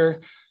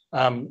equator.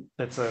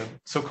 That's a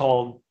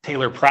so-called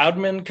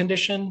Taylor-Proudman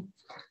condition.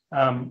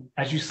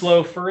 As you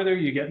slow further,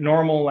 you get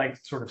normal, like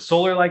sort of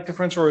solar-like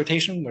differential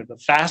rotation with the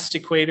fast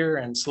equator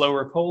and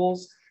slower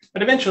poles.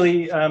 But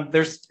eventually,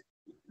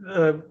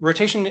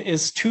 rotation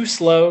is too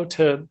slow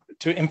to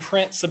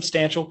imprint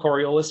substantial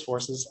Coriolis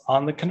forces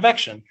on the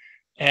convection,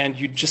 and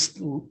you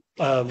just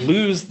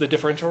lose the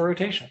differential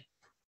rotation.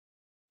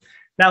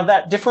 Now,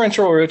 that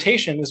differential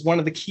rotation is one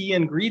of the key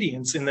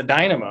ingredients in the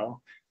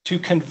dynamo to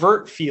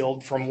convert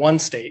field from one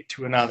state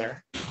to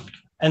another.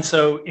 And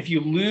so if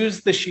you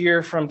lose the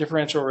shear from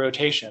differential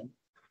rotation,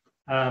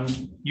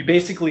 you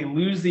basically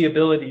lose the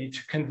ability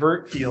to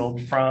convert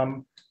field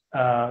from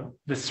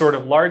this sort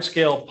of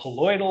large-scale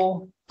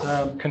poloidal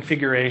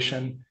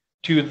configuration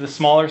to the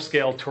smaller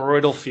scale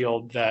toroidal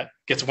field that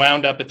gets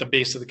wound up at the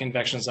base of the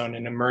convection zone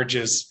and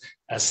emerges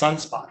as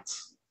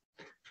sunspots.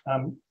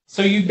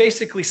 So you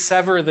basically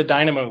sever the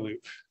dynamo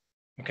loop,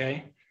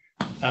 okay?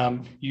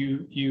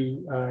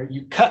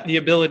 You cut the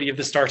ability of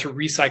the star to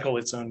recycle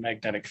its own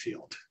magnetic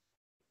field.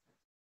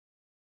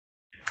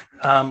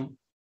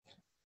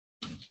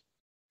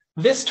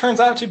 This turns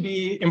out to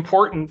be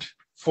important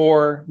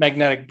for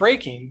magnetic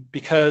braking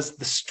because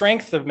the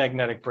strength of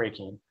magnetic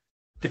braking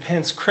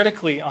depends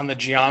critically on the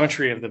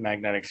geometry of the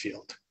magnetic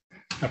field,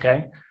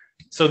 okay?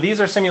 So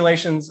these are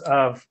simulations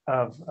of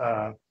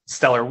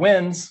stellar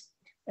winds,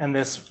 and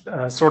this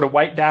sort of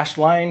white dashed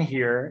line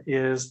here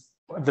is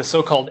the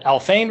so-called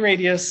Alfvén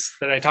radius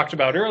that I talked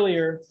about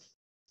earlier,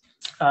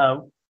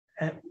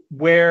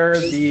 where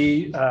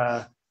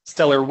the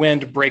stellar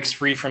wind breaks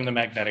free from the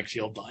magnetic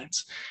field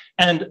lines.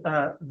 And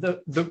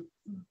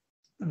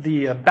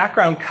the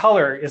background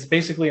color is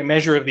basically a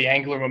measure of the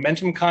angular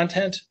momentum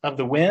content of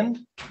the wind,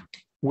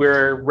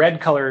 where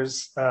red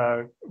colors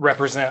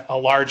represent a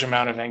large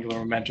amount of angular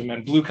momentum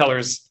and blue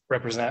colors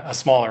represent a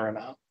smaller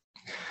amount.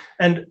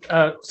 And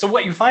so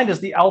what you find is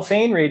the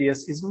Alfvén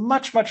radius is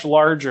much, much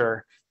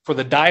larger for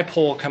the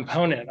dipole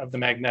component of the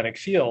magnetic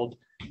field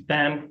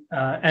than,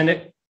 and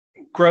it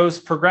grows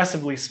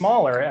progressively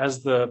smaller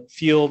as the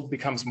field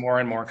becomes more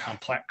and more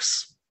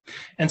complex.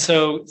 And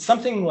so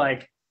something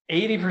like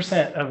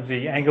 80% of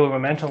the angular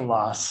momentum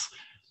loss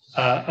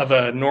of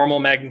a normal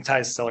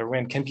magnetized stellar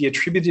wind can be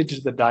attributed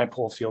to the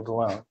dipole field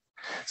alone.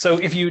 So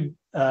if you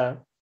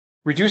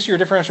reduce your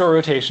differential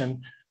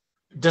rotation,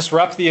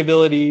 disrupt the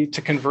ability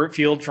to convert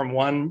field from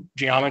one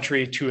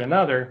geometry to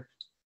another,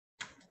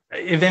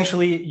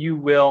 eventually you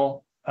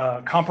will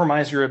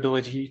compromise your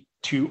ability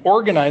to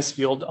organize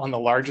field on the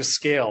largest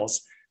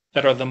scales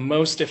that are the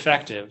most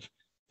effective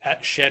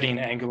at shedding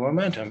angular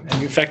momentum,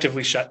 and you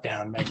effectively shut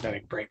down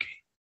magnetic braking,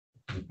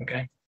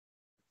 okay?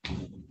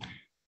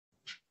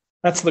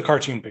 That's the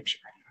cartoon picture.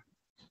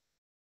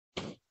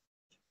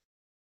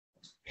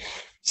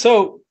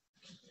 So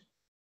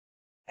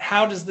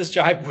how does this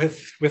jibe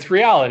with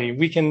reality?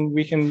 We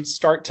can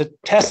start to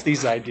test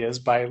these ideas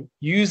by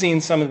using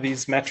some of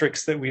these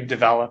metrics that we've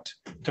developed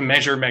to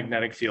measure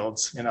magnetic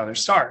fields in other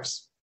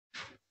stars.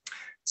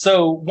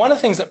 So one of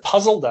the things that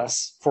puzzled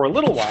us for a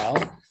little while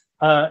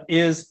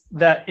is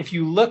that if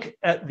you look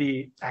at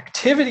the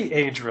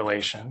activity-age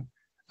relation,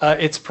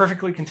 it's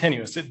perfectly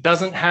continuous. It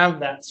doesn't have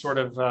that sort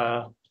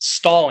of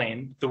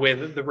stalling the way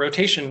that the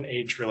rotation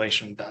age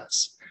relation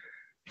does.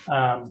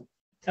 And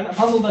that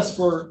puzzled us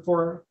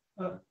for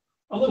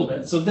a little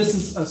bit. So this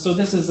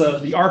is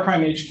the R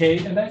prime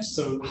HK index.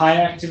 So high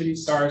activity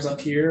stars up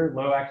here,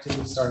 low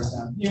activity stars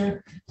down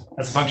here,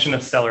 as a function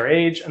of stellar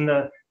age. And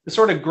the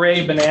sort of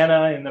gray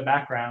banana in the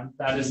background,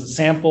 that is a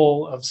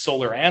sample of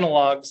solar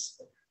analogs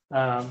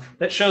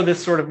that show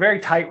this sort of very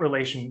tight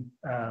relation,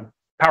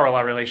 power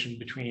law relation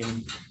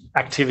between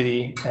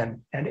activity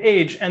and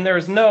age. And there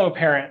is no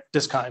apparent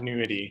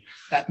discontinuity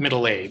at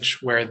middle age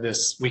where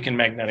this weakened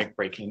magnetic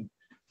braking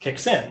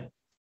kicks in.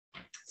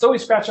 So we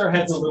scratch our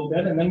heads a little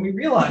bit, and then we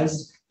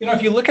realized,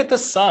 if you look at the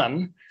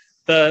sun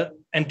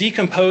and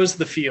decompose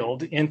the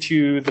field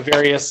into the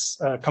various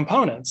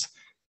components,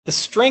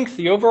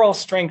 the overall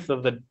strength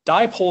of the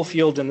dipole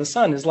field in the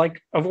sun is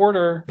like of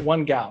order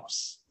 1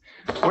 Gauss.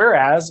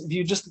 Whereas if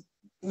you just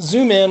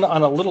zoom in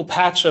on a little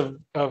patch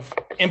of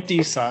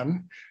empty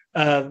sun,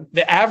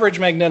 the average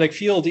magnetic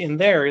field in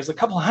there is a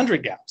couple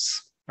hundred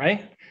Gauss,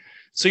 right?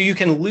 So you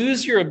can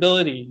lose your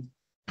ability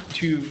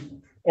to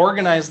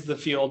organize the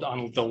field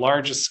on the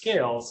largest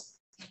scales,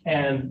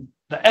 and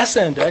the S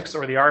index,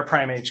 or the R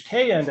prime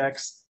HK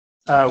index,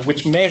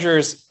 which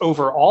measures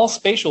over all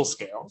spatial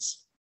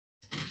scales,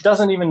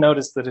 doesn't even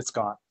notice that it's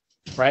gone,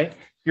 right?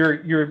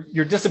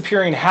 You're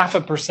disappearing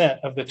 0.5%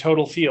 of the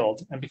total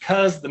field, and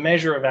because the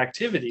measure of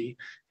activity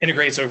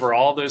integrates over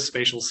all those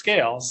spatial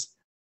scales,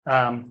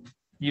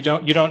 you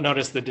don't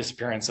notice the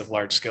disappearance of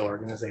large scale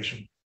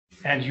organization,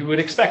 and you would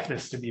expect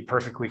this to be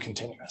perfectly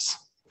continuous.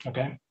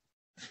 Okay.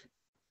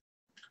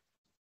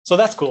 So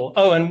that's cool.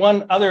 Oh, and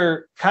one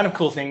other kind of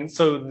cool thing.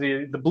 So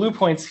the blue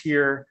points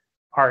here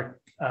are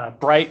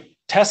bright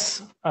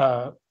TESS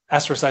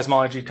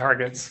asteroseismology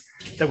targets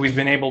that we've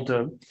been able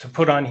to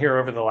put on here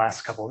over the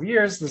last couple of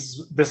years.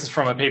 This is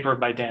from a paper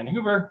by Dan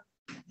Huber.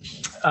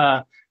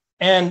 And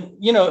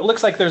it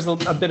looks like there's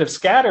a bit of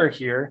scatter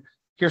here.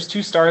 Here's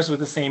 2 stars with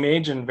the same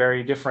age and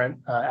very different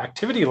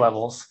activity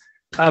levels.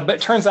 But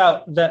it turns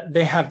out that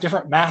they have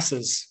different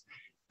masses.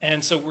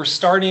 And so we're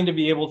starting to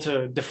be able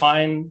to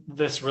define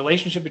this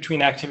relationship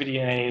between activity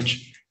and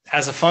age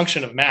as a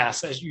function of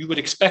mass, as you would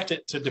expect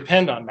it to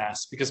depend on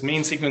mass, because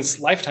main sequence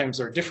lifetimes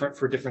are different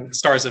for different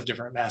stars of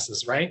different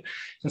masses, right?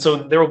 And so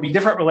there will be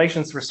different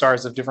relations for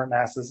stars of different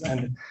masses.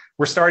 And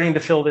we're starting to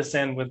fill this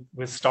in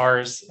with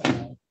stars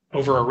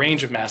over a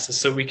range of masses.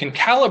 So we can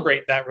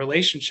calibrate that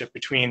relationship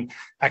between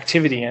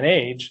activity and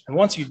age. And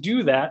once you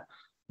do that,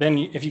 then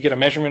if you get a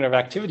measurement of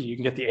activity, you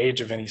can get the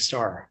age of any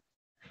star.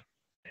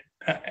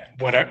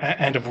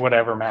 And of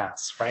whatever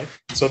mass, right?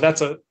 So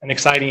that's an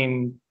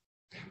exciting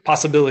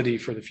possibility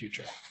for the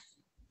future.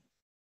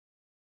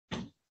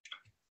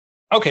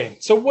 Okay,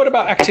 so what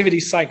about activity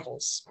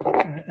cycles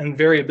and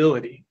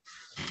variability?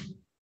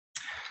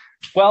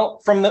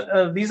 Well,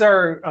 these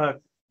are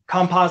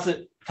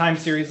composite time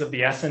series of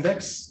the S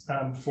index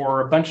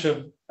for a bunch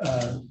of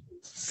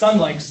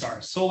sun-like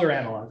stars, solar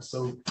analogs.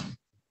 So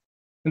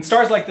when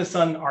stars like the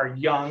sun are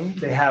young,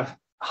 they have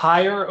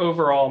higher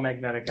overall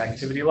magnetic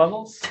activity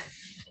levels.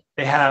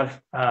 They have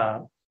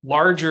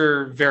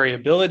larger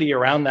variability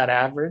around that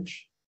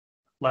average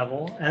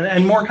level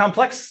and more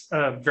complex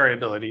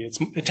variability.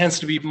 It tends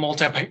to be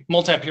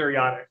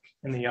multi-periodic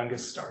in the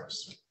youngest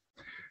stars.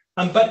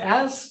 But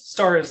as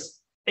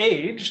stars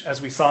age, as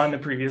we saw in the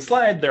previous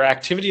slide, their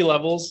activity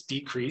levels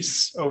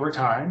decrease over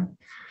time.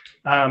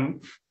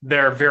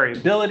 Their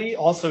variability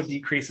also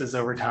decreases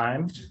over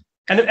time.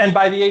 And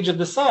by the age of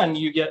the sun,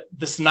 you get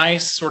this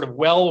nice sort of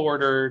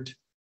well-ordered,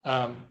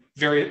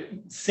 very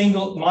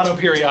single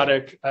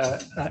monoperiodic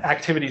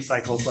activity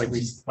cycles like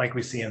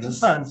we see in the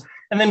sun.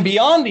 And then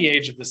beyond the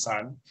age of the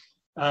sun,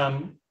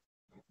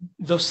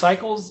 those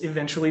cycles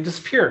eventually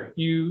disappear.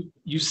 You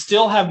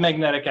still have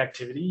magnetic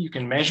activity. You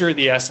can measure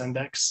the S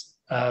index.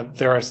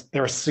 There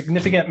are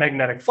significant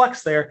magnetic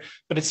flux there,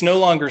 but it's no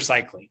longer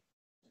cycling.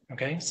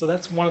 Okay, so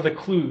that's one of the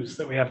clues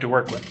that we have to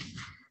work with.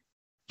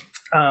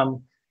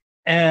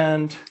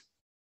 And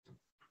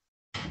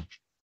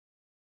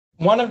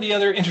one of the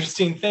other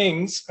interesting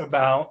things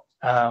about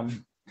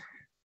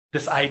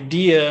this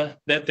idea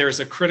that there's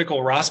a critical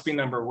Rossby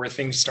number where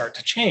things start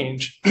to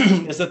change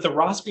is that the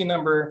Rossby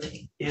number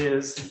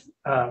is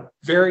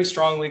very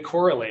strongly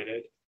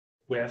correlated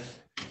with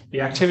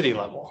the activity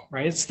level,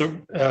 right? It's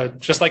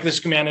just like the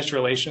Schumannish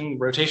relation,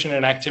 rotation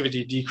and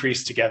activity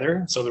decrease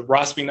together. So the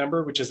Rossby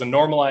number, which is a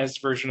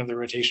normalized version of the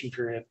rotation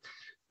period,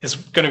 is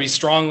going to be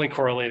strongly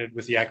correlated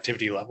with the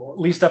activity level, at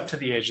least up to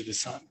the age of the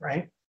sun,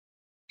 right?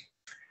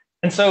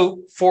 And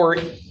so for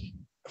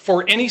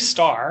any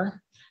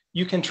star,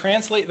 you can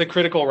translate the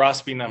critical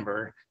Rossby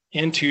number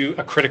into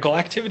a critical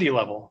activity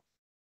level.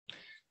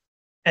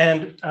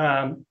 And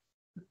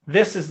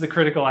this is the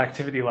critical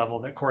activity level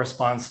that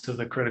corresponds to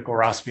the critical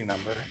Rossby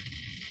number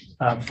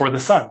for the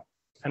sun.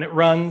 And it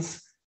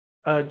runs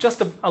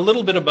just a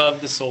little bit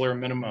above the solar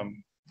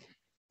minimum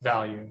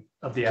value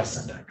of the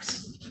S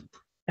index.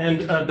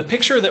 And the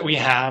picture that we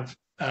have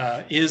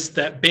is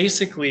that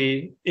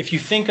basically, if you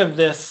think of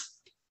this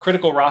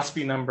critical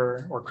Rossby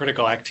number or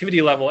critical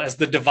activity level as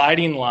the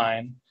dividing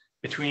line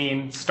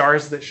between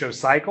stars that show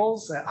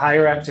cycles at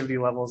higher activity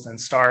levels and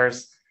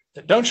stars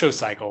that don't show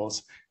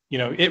cycles, you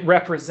know, it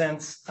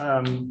represents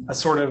a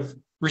sort of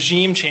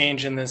regime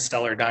change in the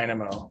stellar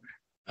dynamo.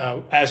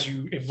 As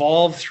you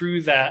evolve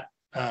through that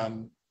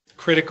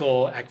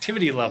critical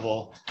activity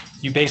level,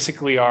 you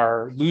basically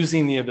are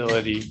losing the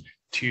ability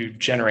to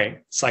generate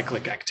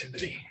cyclic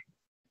activity.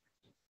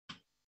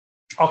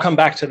 I'll come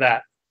back to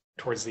that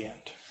towards the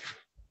end.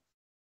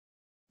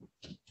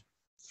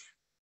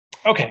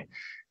 Okay,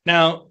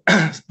 now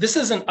this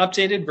is an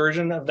updated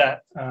version of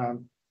that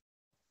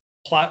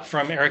plot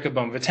from Erika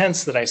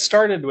Bohm-Vitens that I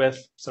started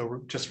with.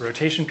 So just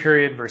rotation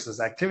period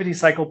versus activity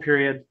cycle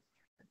period.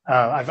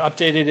 I've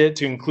updated it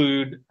to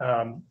include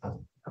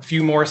a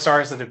few more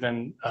stars that have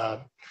been,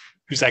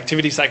 whose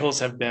activity cycles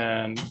have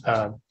been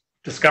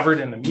discovered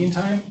in the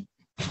meantime.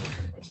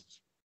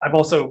 I've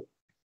also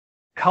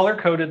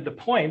color-coded the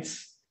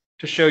points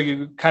to show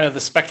you kind of the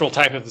spectral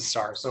type of the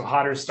star. So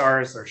hotter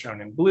stars are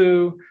shown in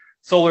blue,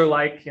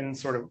 solar-like in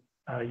sort of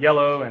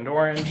yellow and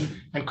orange,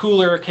 and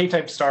cooler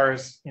K-type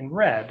stars in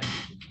red.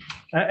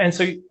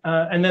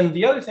 And then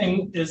the other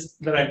thing is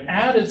that I've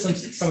added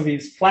some of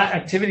these flat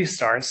activity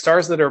stars,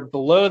 stars that are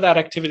below that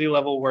activity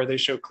level where they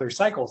show clear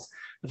cycles,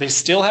 but they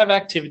still have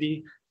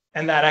activity,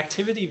 and that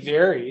activity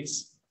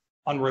varies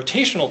on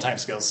rotational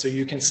timescales. So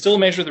you can still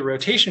measure the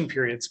rotation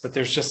periods, but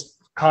there's just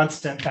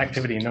constant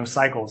activity, no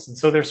cycles. And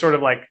so they're sort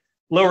of like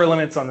lower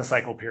limits on the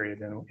cycle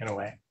period in a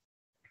way.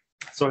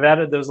 So I've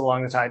added those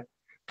along the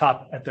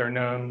top at their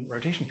known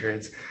rotation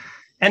periods.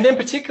 And in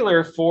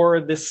particular, for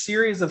this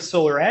series of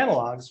solar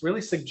analogs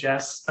really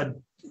suggests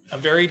a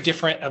very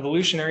different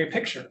evolutionary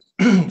picture.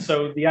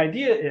 So the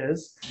idea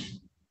is,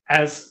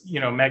 as you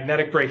know,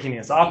 magnetic braking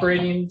is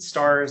operating,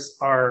 stars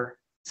are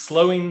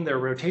slowing their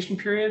rotation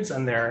periods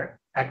and their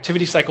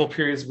activity cycle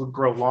periods would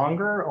grow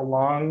longer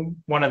along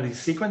one of these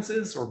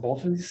sequences or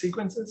both of these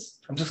sequences.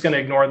 I'm just going to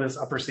ignore this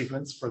upper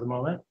sequence for the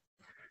moment.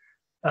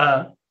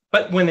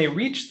 But when they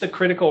reach the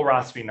critical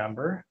Rossby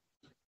number,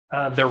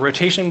 their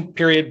rotation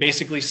period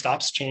basically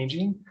stops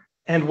changing.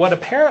 And what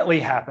apparently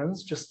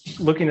happens, just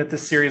looking at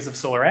this series of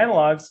solar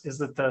analogs, is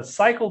that the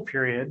cycle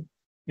period,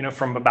 you know,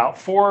 from about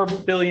 4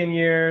 billion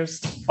years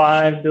to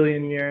 5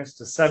 billion years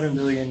to 7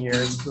 billion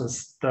years,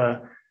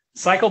 the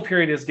cycle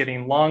period is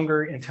getting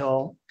longer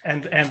until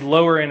and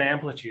lower in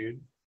amplitude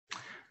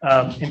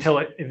until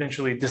it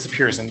eventually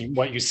disappears, and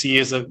what you see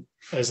is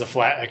a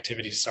flat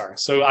activity star.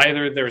 So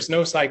either there's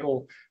no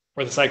cycle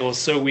or the cycle is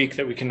so weak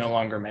that we can no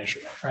longer measure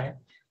it, right?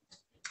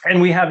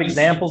 And we have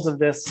examples of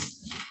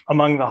this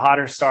among the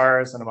hotter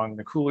stars and among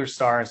the cooler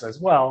stars as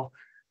well.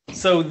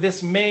 So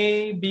this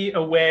may be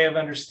a way of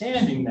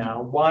understanding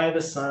now why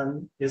the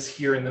sun is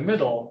here in the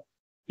middle,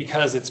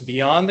 because it's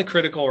beyond the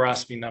critical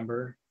Rossby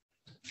number,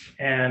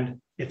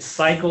 and its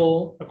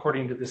cycle,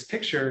 according to this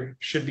picture,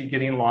 should be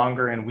getting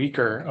longer and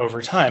weaker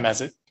over time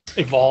as it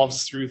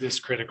evolves through this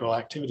critical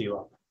activity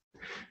level.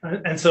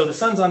 And so the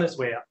sun's on its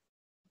way up.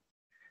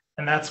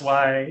 And that's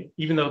why,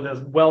 even though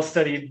the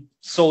well-studied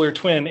solar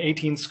twin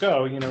 18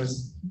 SCO, you know,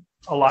 is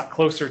a lot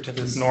closer to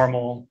this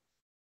normal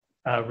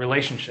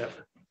relationship.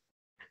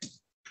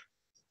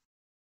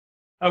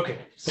 Okay,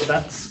 so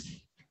that's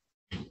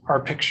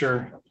our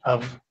picture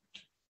of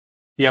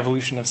the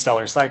evolution of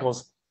stellar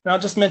cycles. Now, I'll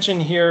just mention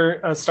here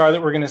a star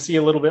that we're going to see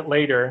a little bit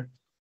later,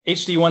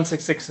 HD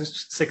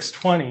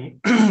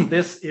 166620.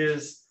 This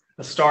is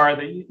a star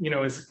that, you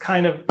know, is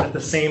kind of at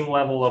the same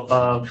level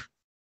above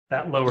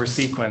that lower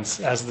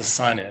sequence as the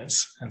sun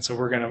is. And so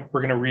we're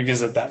going to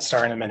revisit that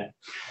star in a minute.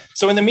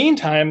 So in the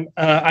meantime,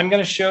 I'm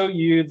going to show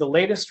you the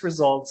latest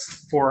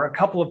results for a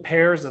couple of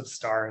pairs of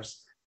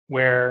stars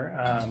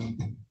where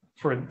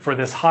for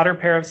this hotter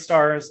pair of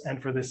stars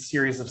and for this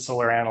series of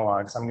solar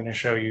analogs, I'm going to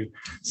show you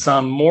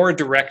some more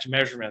direct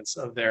measurements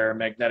of their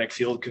magnetic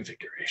field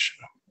configuration.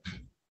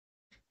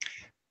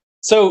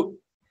 So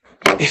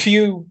if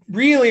you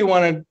really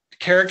want to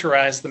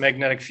characterize the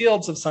magnetic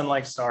fields of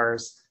sun-like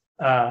stars,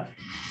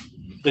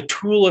 the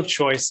tool of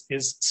choice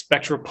is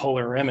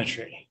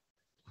spectropolarimetry,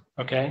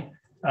 okay?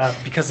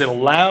 Because it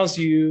allows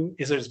you,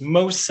 is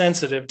most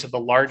sensitive to the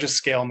largest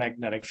scale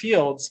magnetic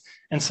fields.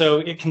 And so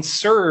it can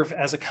serve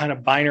as a kind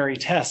of binary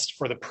test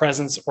for the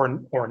presence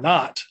or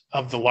not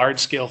of the large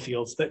scale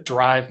fields that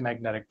drive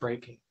magnetic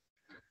braking.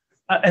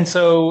 And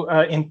so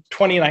in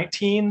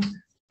 2019,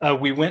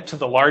 we went to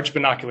the Large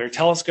Binocular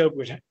Telescope,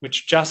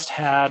 which just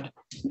had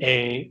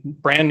a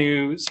brand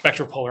new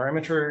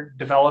spectropolarimeter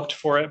developed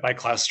for it by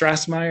Klaus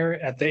Strassmayer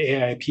at the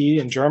AIP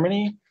in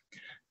Germany.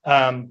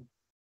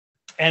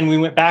 And we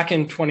went back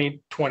in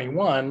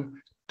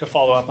 2021 to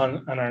follow up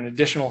on an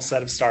additional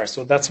set of stars.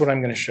 So that's what I'm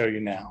going to show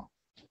you now.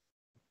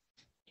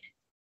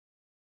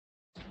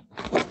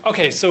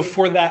 Okay, so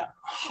for that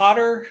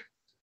hotter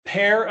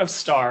pair of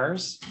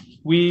stars,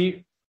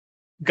 we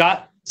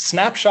got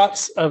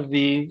snapshots of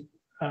the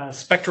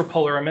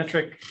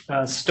spectropolarimetric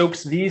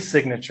Stokes V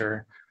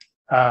signature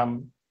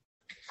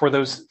for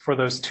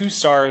those two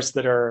stars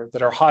that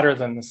are hotter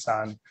than the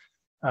sun,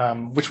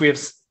 which we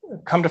have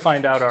come to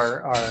find out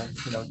are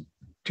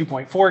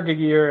 2.4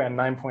 gigayear and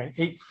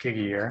 9.8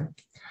 gigayear.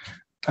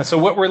 So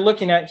what we're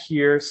looking at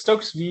here,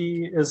 Stokes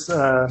V is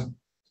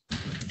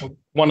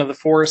one of the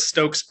four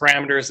Stokes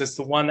parameters. It's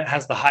the one that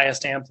has the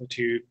highest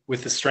amplitude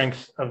with the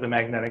strength of the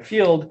magnetic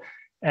field.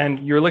 And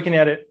you're looking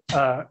at it,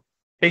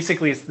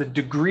 basically it's the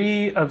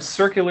degree of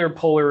circular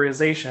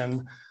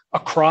polarization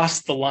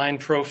across the line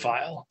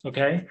profile,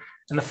 okay?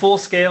 And the full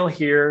scale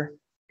here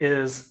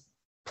is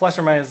plus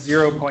or minus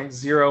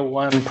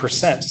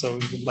 0.01%. So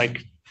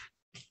like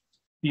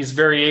these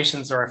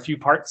variations are a few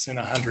parts in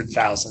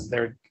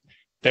 100,000.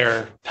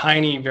 They're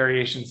tiny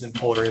variations in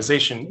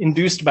polarization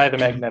induced by the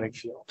magnetic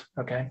field,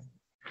 okay?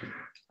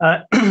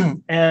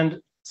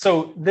 And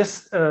so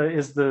this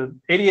is the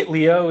 88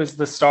 Leo is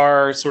the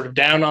star sort of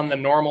down on the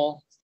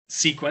normal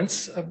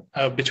sequence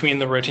between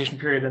the rotation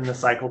period and the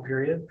cycle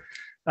period.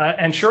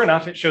 And sure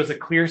enough, it shows a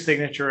clear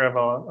signature of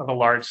a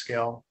large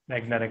scale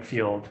magnetic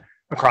field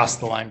across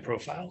the line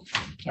profile,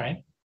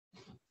 right?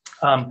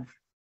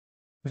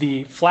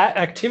 The flat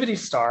activity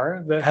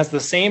star that has the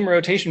same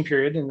rotation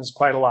period and is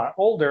quite a lot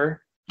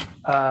older,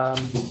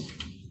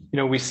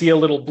 we see a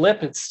little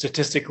blip. It's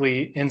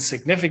statistically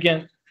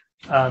insignificant.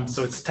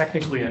 So it's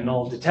technically a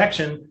null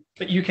detection,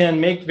 but you can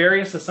make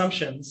various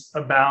assumptions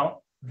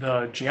about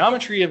the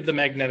geometry of the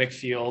magnetic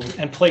field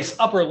and place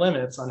upper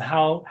limits on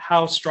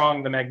how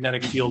strong the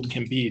magnetic field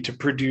can be to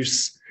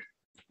produce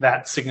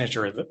that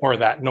signature or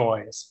that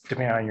noise,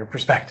 depending on your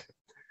perspective.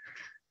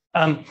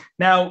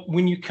 Now,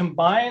 when you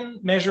combine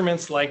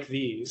measurements like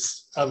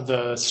these of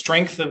the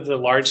strength of the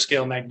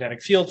large-scale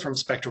magnetic field from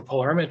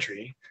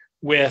spectropolarimetry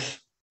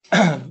with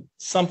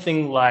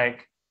something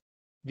like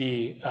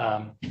the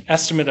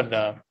estimate of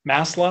the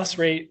mass loss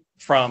rate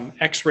from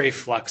X-ray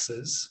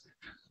fluxes,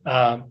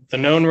 the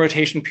known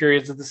rotation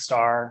periods of the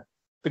star,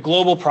 the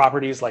global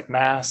properties like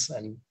mass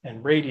and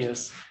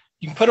radius,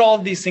 you can put all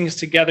of these things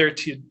together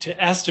to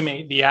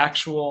estimate the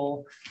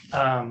actual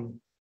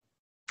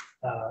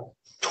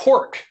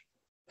torque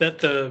that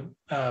the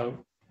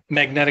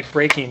magnetic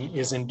braking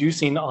is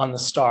inducing on the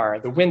star,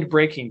 the wind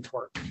braking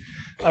torque,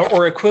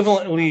 or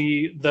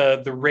equivalently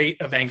the rate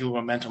of angular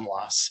momentum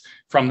loss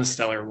from the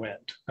stellar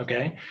wind,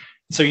 okay?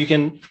 So you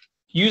can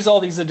use all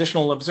these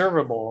additional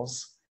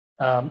observables,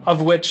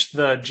 of which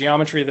the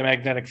geometry of the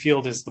magnetic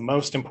field is the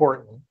most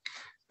important,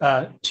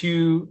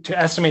 to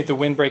estimate the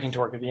wind braking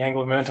torque of the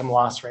angular momentum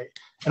loss rate.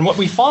 And what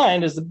we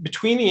find is that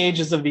between the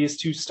ages of these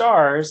two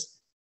stars,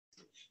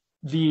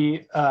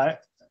 the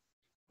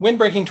wind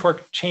braking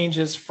torque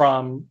changes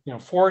from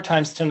 4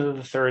 times 10 to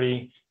the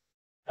 30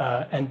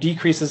 and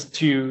decreases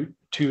to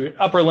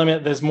upper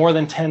limit that's more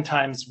than 10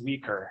 times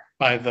weaker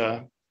by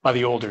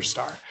the older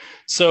star.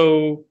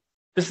 So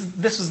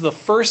this is the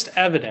first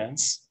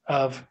evidence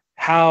of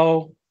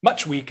how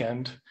much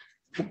weakened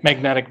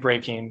magnetic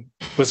braking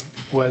was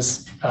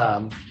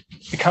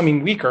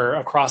becoming weaker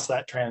across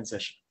that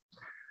transition.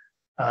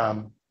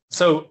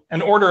 So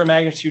an order of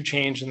magnitude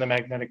change in the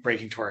magnetic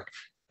braking torque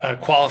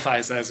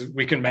qualifies as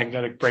weakened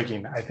magnetic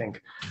braking, I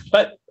think.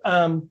 But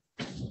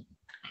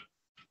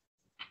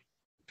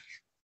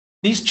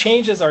these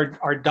changes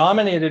are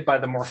dominated by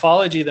the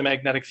morphology of the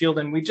magnetic field,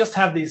 and we just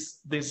have these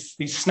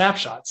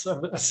snapshots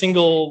of a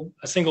single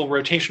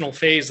rotational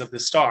phase of the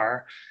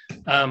star.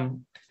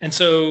 And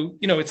so,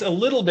 it's a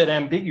little bit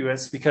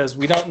ambiguous because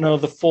we don't know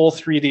the full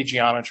 3D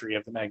geometry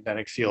of the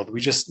magnetic field.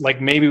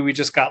 Maybe we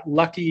just got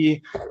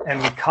lucky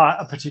and we caught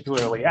a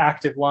particularly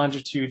active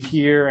longitude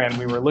here, and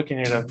we were looking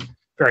at a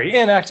very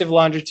inactive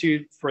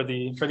longitude for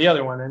the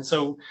other one. And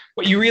so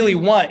what you really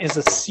want is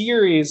a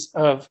series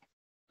of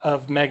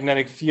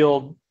magnetic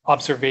field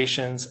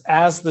observations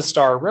as the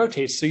star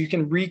rotates, so you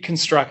can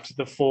reconstruct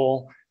the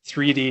full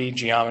 3D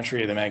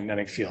geometry of the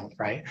magnetic field,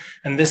 right?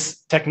 And this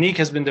technique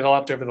has been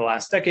developed over the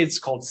last decades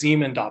called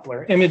Zeeman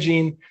Doppler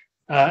imaging,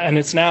 and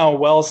it's now a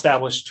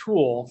well-established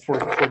tool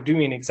for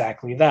doing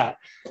exactly that.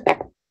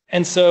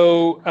 And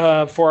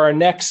so for our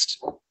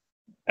next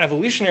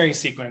evolutionary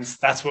sequence,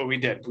 that's what we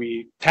did.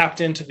 We tapped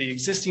into the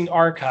existing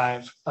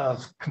archive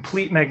of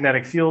complete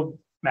magnetic field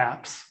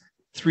maps,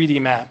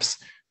 3D maps,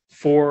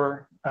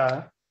 for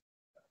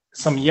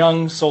some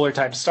young solar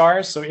type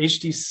stars. So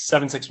HD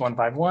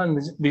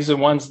 76151, these are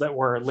ones that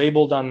were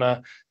labeled on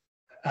the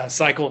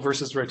cycle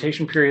versus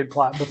rotation period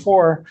plot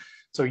before.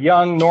 So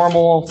young,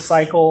 normal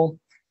cycle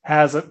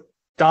has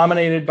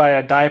dominated by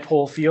a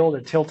dipole field,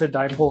 a tilted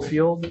dipole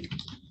field.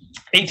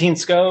 18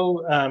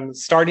 SCO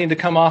starting to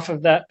come off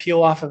of that,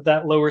 peel off of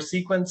that lower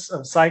sequence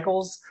of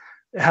cycles.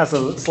 It has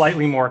a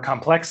slightly more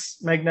complex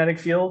magnetic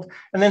field.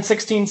 And then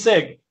 16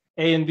 SIG,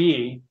 A and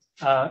B,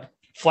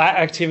 flat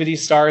activity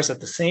stars at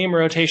the same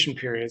rotation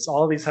periods.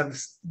 All of these have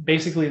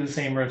basically the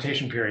same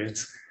rotation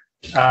periods.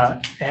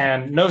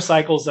 And no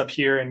cycles up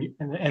here.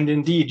 And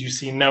indeed, you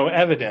see no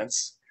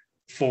evidence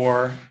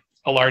for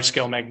a large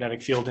scale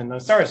magnetic field in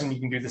those stars. And you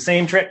can do the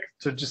same trick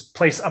to just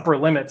place upper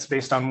limits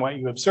based on what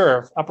you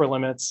observe, upper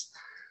limits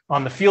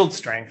on the field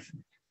strength.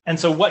 And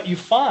so what you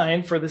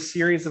find for this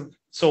series of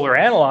solar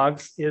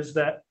analogs is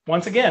that,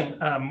 once again,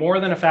 more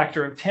than a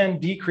factor of 10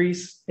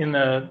 decrease in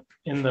the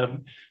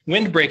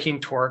wind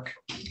breaking torque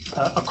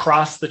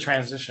across the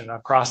transition,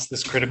 across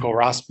this critical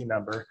Rossby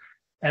number.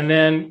 And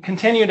then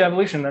continued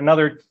evolution,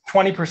 another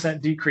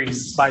 20%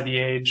 decrease by the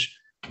age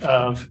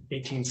of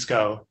 18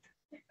 SCO,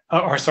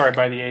 or sorry,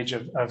 by the age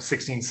of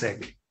 16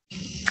 sig.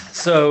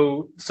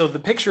 So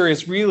the picture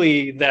is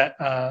really that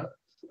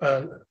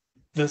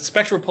the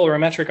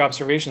spectropolarimetric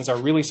observations are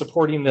really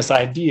supporting this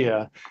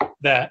idea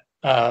that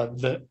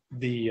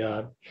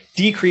the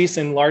decrease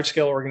in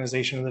large-scale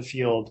organization of the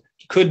field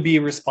could be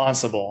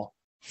responsible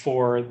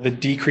for the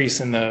decrease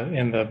in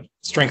the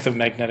strength of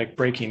magnetic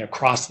braking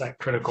across that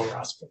critical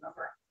Rossby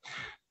number.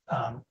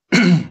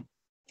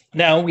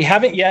 Now, we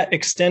haven't yet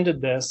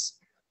extended this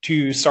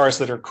to stars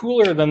that are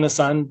cooler than the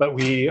sun, but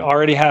we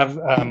already have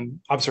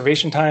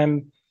observation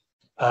time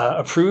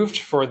approved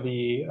for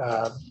the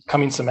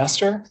coming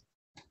semester.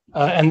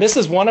 And this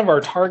is one of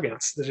our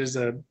targets that is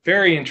a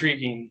very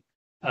intriguing.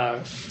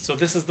 So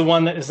this is the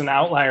one that is an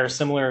outlier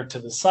similar to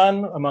the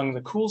sun among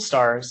the cool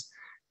stars.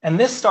 And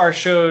this star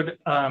showed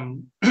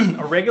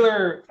a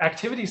regular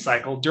activity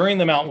cycle during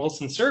the Mount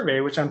Wilson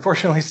survey, which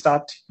unfortunately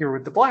stopped here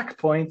with the black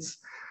points.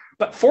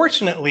 But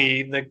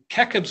fortunately, the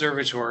Keck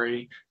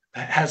Observatory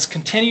has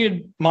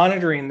continued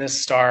monitoring this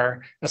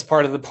star as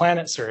part of the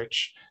planet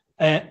search.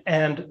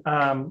 And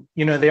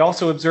you know, they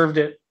also observed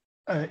it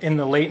in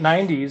the late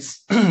 90s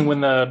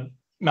when the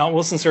Mount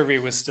Wilson survey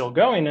was still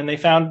going, and they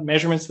found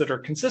measurements that are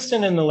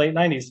consistent in the late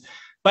 90s.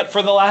 But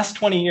for the last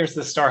 20 years,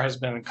 the star has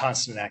been in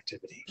constant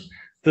activity.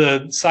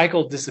 The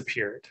cycle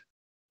disappeared.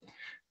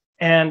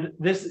 And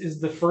this is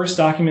the first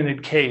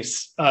documented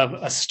case of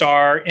a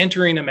star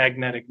entering a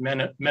magnetic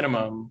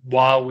minimum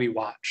while we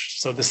watch.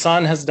 So the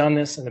sun has done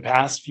this in the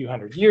past few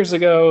hundred years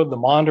ago. The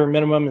Maunder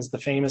minimum is the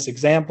famous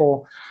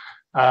example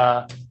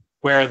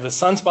where the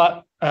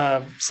sunspot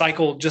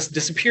cycle just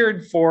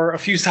disappeared for a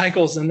few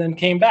cycles and then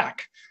came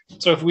back.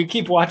 So if we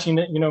keep watching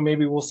it, you know,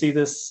 maybe we'll see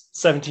this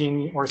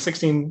 17 or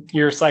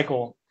 16-year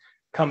cycle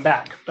come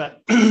back.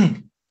 But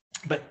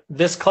but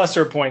this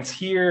cluster of points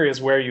here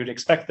is where you'd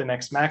expect the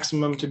next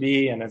maximum to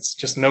be, and it's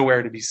just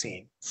nowhere to be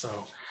seen.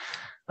 So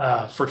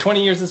for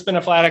 20 years, it's been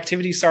a flat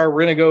activity star.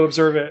 We're going to go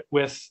observe it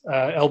with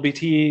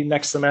LBT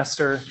next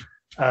semester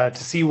to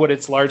see what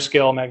its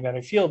large-scale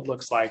magnetic field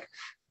looks like.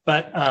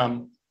 But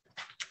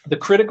the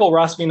critical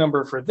Rossby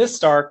number for this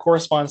star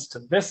corresponds to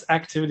this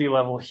activity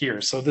level here.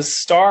 So the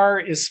star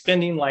is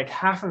spending like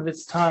half of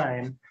its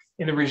time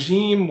in a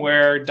regime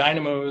where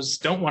dynamos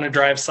don't want to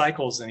drive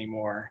cycles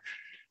anymore.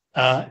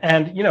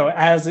 And you know,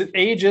 as it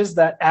ages,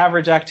 that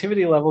average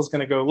activity level is going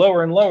to go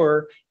lower and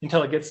lower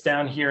until it gets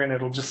down here, and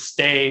it'll just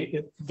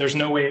stay. There's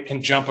no way it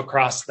can jump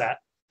across that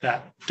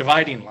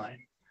dividing line.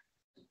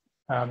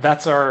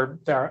 That's our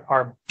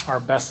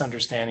best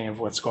understanding of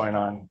what's going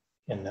on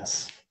in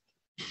this.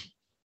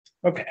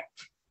 Okay.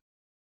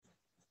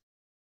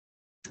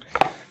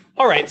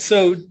 All right.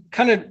 So,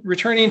 kind of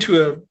returning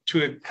to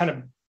a kind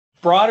of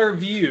broader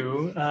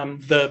view,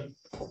 the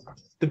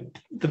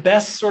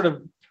best sort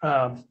of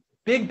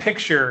big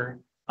picture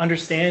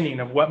understanding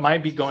of what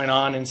might be going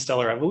on in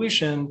stellar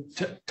evolution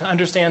to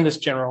understand this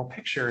general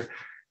picture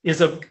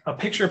is a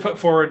picture put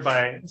forward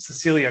by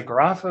Cecilia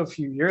Garoffa a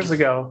few years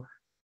ago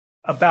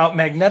about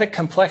magnetic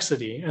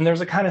complexity. And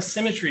there's a kind of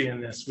symmetry in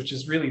this, which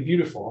is really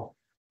beautiful.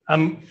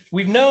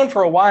 We've known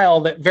for a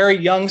while that very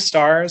young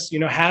stars, you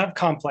know, have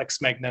complex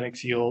magnetic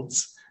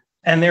fields,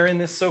 and they're in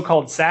this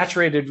so-called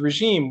saturated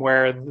regime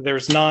where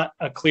there's not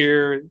a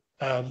clear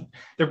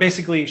they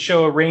basically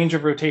show a range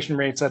of rotation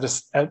rates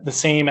at the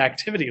same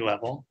activity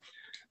level.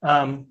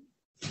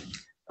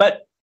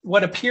 But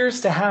what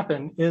appears to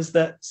happen is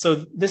that,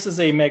 so this is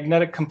a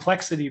magnetic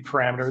complexity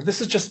parameter.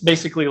 This is just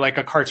basically like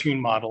a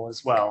cartoon model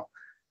as well,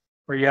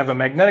 where you have a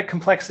magnetic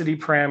complexity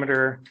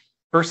parameter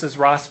versus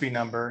Rossby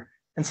number.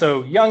 And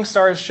so young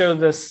stars show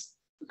this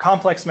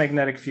complex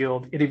magnetic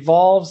field. It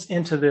evolves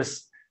into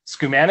this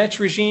Skumanich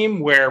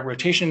regime where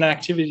rotation and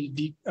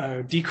activity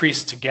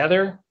decrease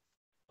together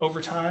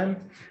over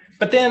time.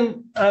 But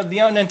then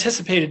the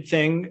unanticipated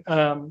thing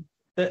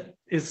that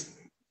is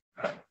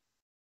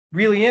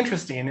really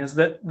interesting is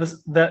that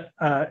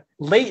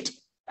late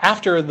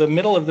after the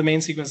middle of the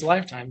main sequence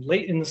lifetime,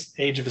 late in the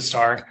age of a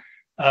star,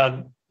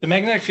 the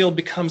magnetic field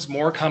becomes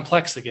more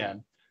complex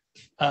again.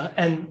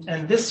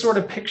 And this sort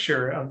of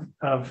picture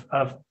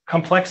of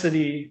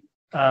complexity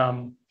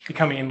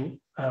becoming,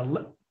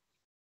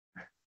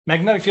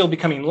 magnetic field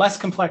becoming less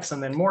complex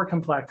and then more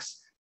complex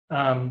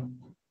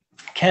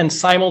can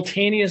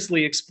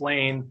simultaneously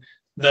explain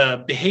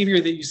the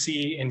behavior that you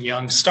see in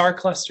young star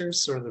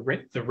clusters, sort of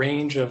the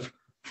range of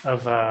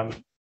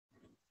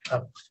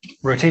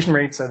rotation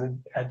rates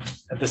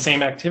at the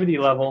same activity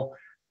level,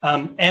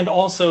 and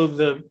also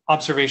the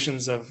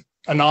observations of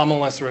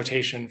anomalous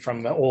rotation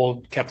from the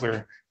old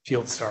Kepler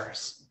field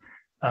stars.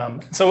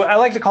 So I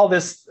like to call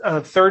this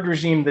third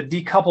regime the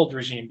decoupled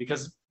regime,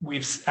 because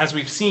as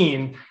we've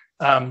seen,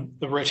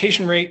 the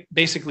rotation rate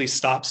basically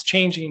stops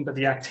changing, but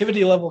the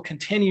activity level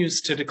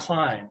continues to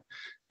decline.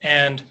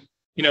 And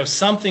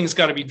something's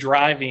got to be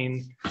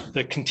driving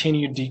the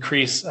continued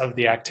decrease of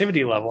the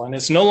activity level, and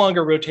it's no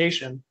longer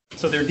rotation.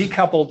 So they're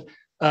decoupled.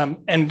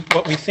 And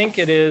what we think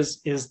it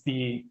is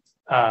the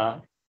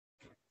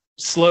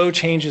slow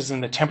changes in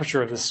the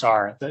temperature of the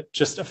star that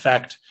just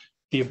affect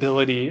the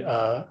ability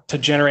to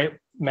generate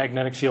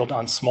magnetic field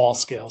on small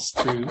scales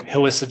through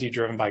helicity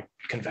driven by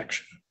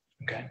convection.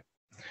 Okay.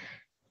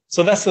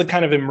 So that's the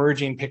kind of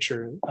emerging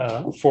picture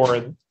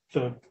for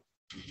the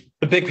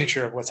big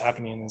picture of what's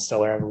happening in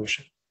stellar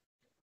evolution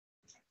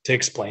to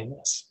explain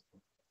this.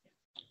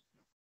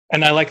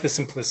 And I like the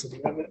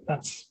simplicity of it.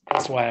 That's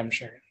why I'm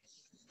sharing.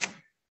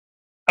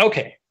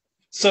 Okay,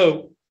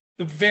 so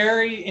the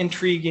very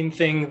intriguing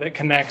thing that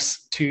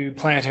connects to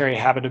planetary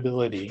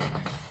habitability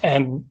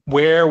and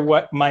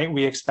what might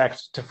we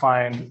expect to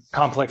find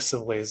complex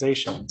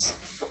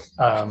civilizations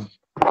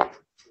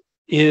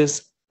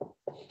is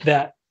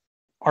that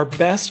our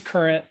best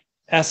current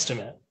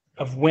estimate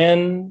of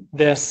when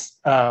this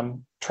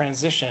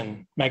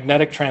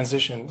magnetic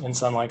transition in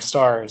sun-like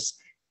stars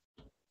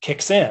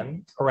kicks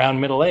in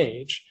around middle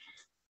age,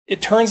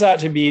 it turns out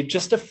to be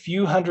just a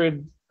few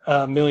hundred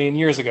million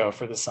years ago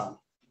for the sun.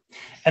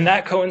 And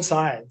that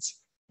coincides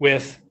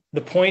with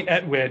the point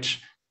at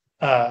which,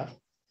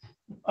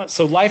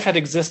 so life had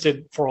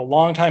existed for a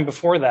long time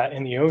before that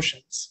in the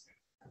oceans,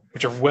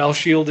 which are well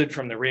shielded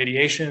from the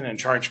radiation and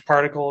charged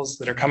particles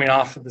that are coming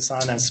off of the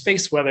sun as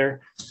space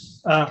weather.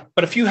 But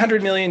a few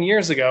hundred million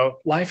years ago,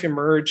 life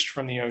emerged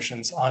from the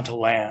oceans onto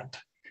land.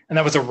 And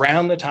that was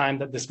around the time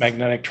that this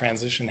magnetic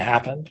transition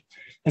happened.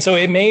 And so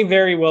it may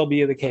very well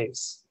be the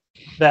case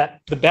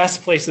that the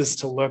best places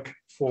to look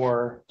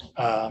for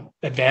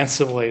advanced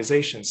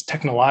civilizations,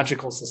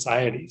 technological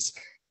societies,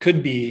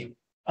 could be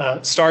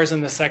stars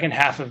in the second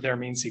half of their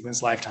mean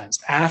sequence lifetimes,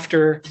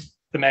 after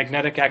the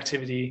magnetic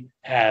activity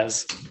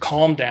has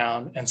calmed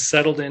down and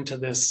settled into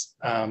this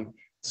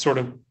sort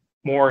of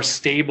more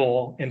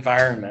stable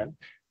environment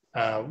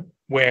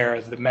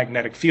where the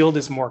magnetic field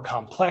is more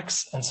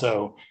complex, and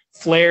so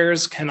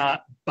flares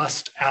cannot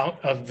bust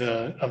out of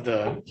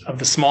the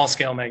small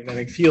scale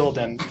magnetic field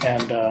and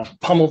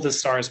pummel the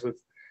stars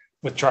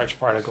with charged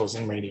particles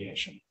and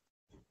radiation.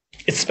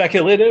 It's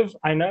speculative,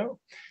 I know,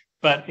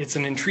 but it's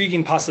an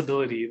intriguing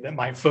possibility that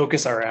might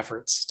focus our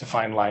efforts to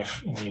find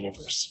life in the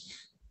universe.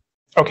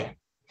 Okay,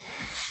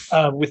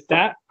 with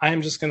that,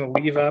 I'm just going to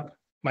leave up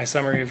my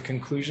summary of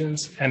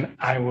conclusions, and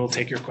I will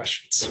take your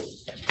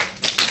questions.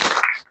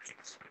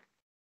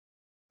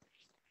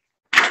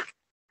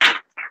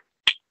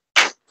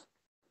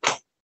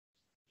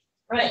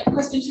 All right,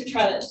 questions for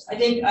Travis. I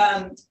think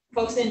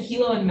folks in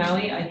Hilo and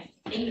Maui, I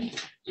think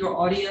your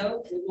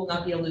audio, we will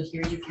not be able to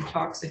hear you if you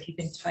talk, so if you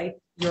can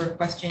type your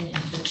question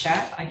into the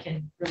chat, I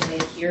can relay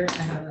it here.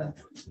 I have a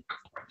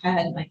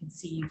pad and I can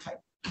see you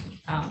type.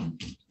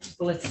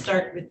 So let's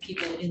start with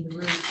people in the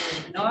room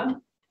for Noah,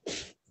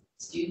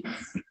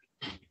 students.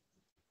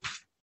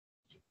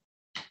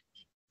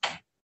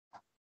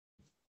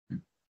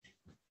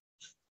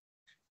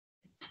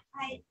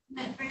 Hi,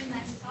 my friend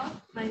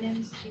myself. My name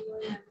is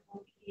Julie. I'm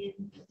working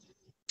in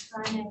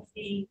design as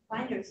a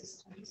binary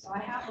system. So I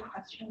have a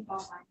question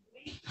about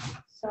binary.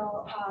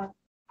 So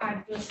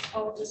I just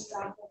told the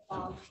stuff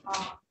about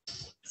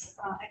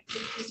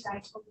activity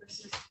cycle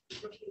versus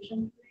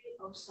rotation period,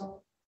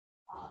 also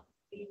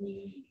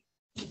the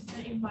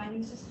in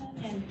binary system,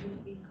 and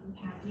with the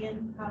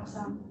companion have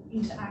some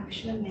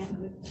interaction and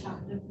with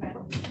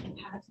different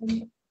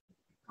pattern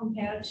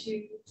compared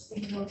to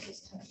single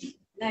system.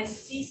 And I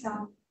see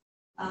some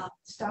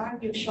stars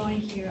you're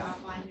showing here are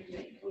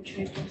binary or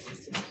triple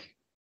system.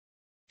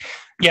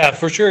 Yeah,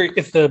 for sure.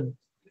 If the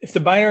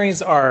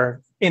binaries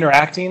are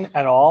interacting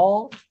at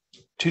all,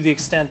 to the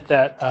extent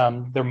that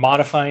they're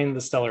modifying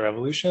the stellar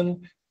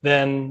evolution,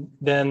 then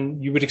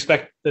you would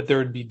expect that there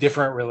would be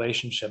different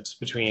relationships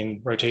between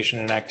rotation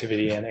and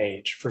activity and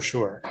age, for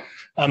sure.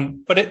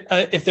 But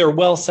if they're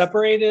well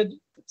separated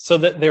so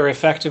that they're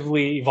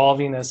effectively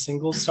evolving as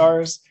single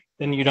stars,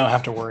 then you don't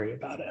have to worry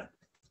about it.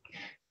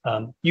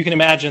 You can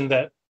imagine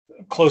that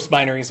close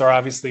binaries are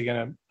obviously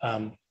going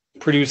to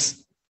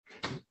produce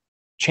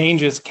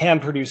changes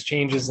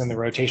in the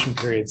rotation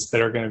periods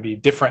that are going to be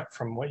different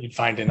from what you'd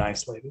find in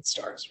isolated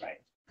stars,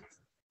 right?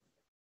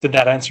 Did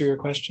that answer your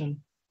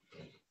question?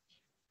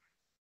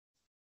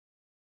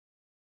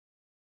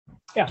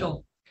 Yeah.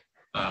 Joel.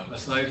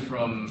 Aside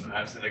from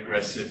perhaps an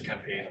aggressive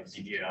campaign of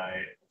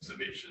CDI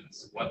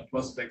observations, what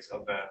prospects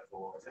are there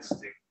for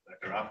testing the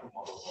graphical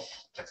model of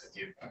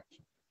complexity impact?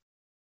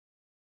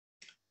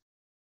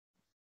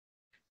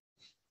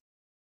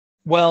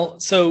 Well,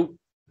 so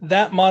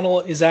that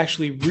model is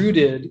actually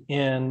rooted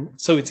in,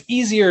 so it's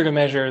easier to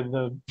measure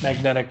the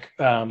magnetic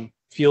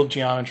field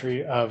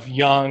geometry of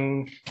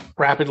young,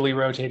 rapidly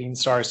rotating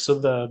stars. So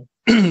the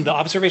the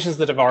observations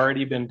that have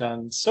already been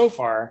done so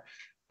far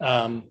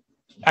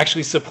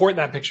actually support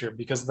that picture,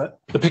 because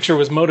the picture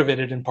was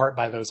motivated in part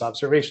by those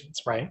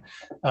observations, right?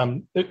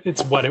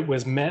 It's what it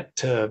was meant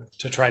to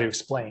try to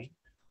explain.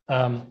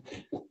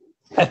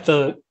 At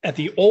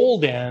the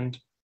old end,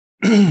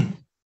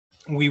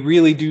 we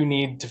really do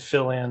need to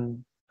fill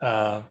in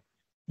the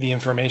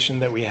information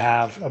that we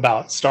have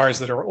about stars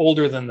that are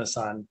older than the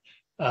sun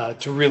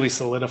to really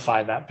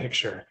solidify that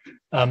picture.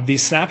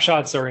 These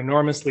snapshots are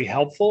enormously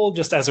helpful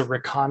just as a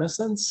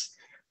reconnaissance,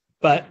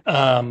 but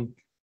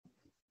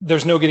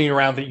there's no getting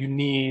around that you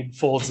need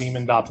full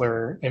Zeeman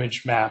Doppler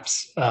image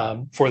maps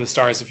for the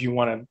stars if you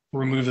want to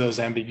remove those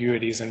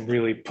ambiguities and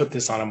really put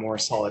this on a more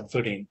solid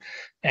footing.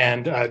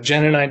 And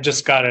Jen and I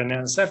just got an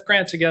NSF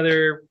grant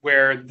together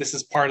where this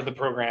is part of the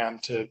program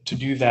to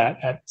do that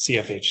at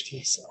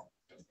CFHT. So.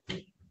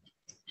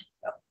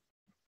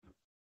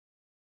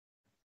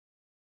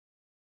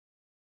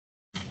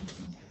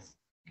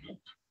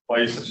 Why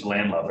are you such a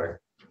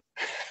landlubber?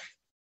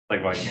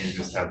 Like, why can't you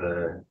just have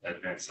the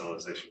advanced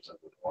civilizations of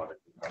the water?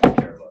 I don't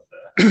care about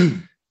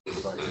that.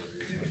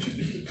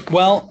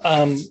 Well,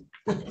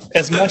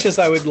 as much as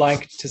I would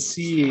like to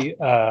see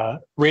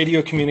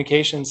radio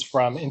communications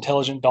from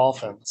intelligent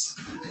dolphins,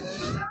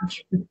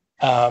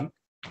 the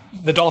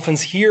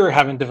dolphins here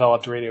haven't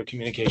developed radio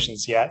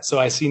communications yet. So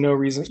I see no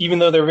reason, even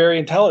though they're very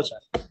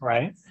intelligent,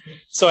 right?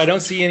 So I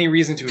don't see any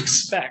reason to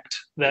expect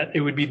that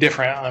it would be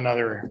different on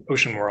other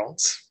ocean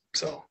worlds.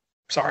 So,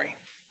 sorry.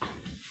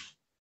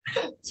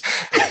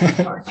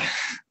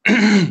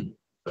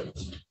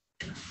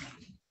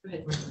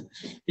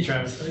 Hey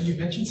Travis, you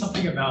mentioned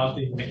something about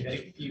the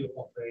magnetic field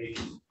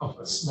of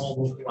a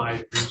small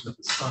localized region of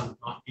the sun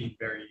not being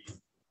very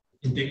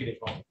indicative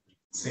of,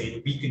 say,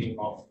 the weakening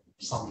of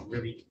some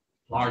really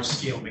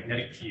large-scale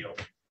magnetic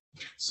field.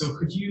 So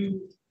could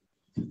you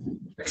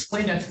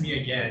explain that to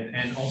me again,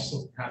 and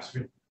also perhaps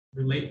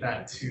relate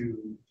that to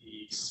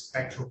the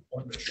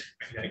spectropolarimetry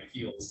magnetic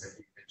fields that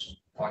you mentioned?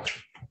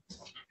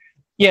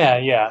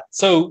 Yeah.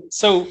 So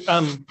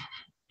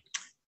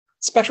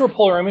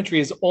spectropolarimetry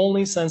is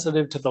only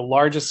sensitive to the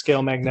largest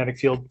scale magnetic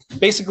field,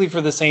 basically for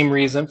the same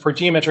reason, for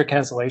geometric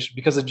cancellation,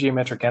 because of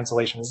geometric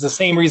cancellation. It's the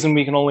same reason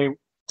we can only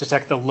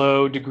detect the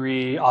low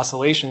degree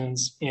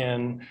oscillations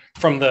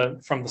from the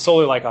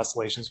solar-like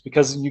oscillations,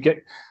 because you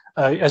get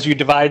as you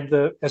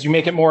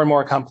make it more and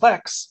more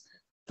complex,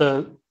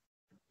 the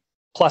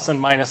plus and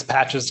minus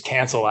patches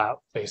cancel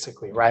out,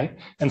 basically, right?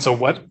 And so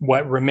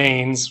what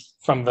remains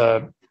from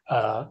the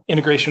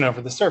integration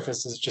over the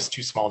surface is just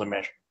too small to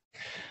measure.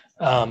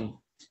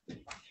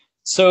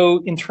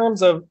 So in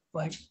terms of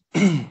like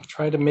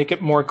try to make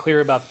it more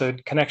clear about the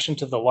connection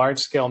to the large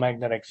scale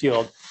magnetic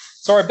field.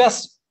 So our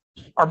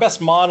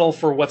best model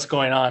for what's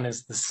going on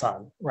is the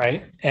sun,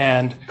 right?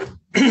 And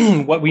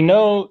what we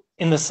know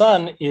in the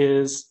sun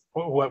is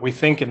what we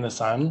think in the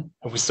sun.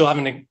 We still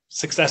haven't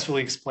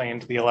successfully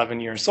explained the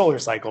 11-year solar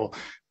cycle,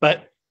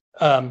 but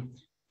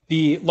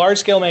the large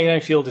scale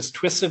magnetic field is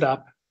twisted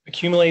up,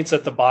 accumulates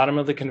at the bottom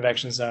of the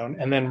convection zone,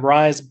 and then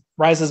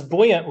rises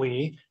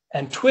buoyantly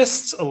and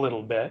twists a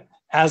little bit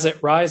as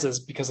it rises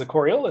because of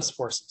Coriolis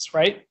forces,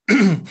 right?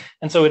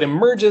 And so it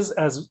emerges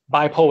as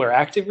bipolar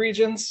active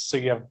regions. So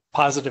you have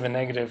positive and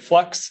negative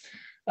flux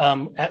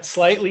at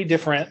slightly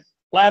different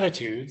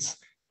latitudes.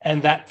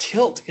 And that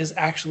tilt is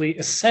actually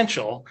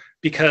essential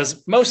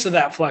because most of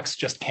that flux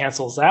just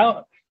cancels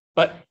out,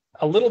 but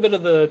a little bit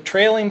of the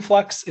trailing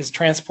flux is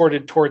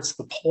transported towards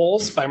the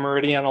poles by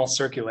meridional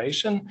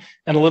circulation,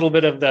 and a little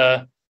bit of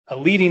the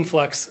leading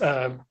flux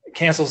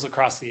cancels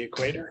across the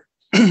equator.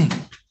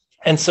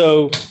 And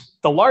so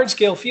the large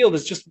scale field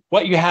is just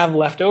what you have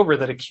left over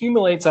that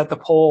accumulates at the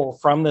pole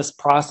from this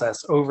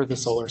process over the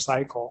solar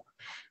cycle.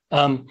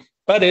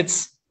 But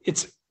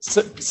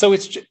so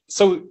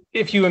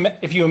if you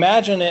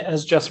imagine it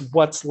as just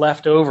what's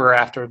left over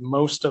after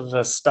most of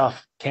the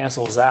stuff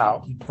cancels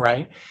out,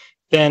 right?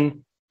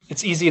 Then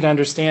it's easy to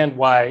understand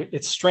why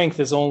its strength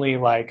is only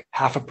like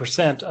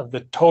 0.5% of the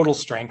total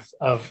strength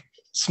of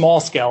small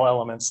scale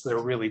elements that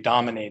are really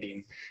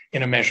dominating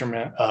in a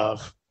measurement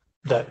of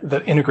that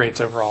integrates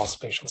over all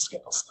spatial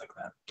scales like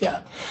that.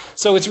 Yeah.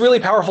 So it's really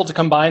powerful to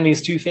combine these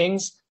two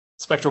things.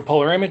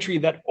 Spectropolarimetry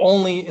that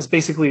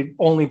basically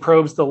only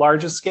probes the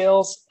largest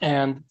scales,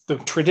 and the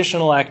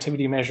traditional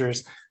activity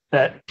measures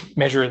that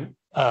measure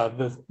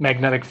the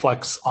magnetic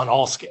flux on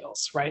all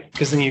scales, right?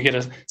 Because then you get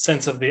a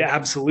sense of the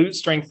absolute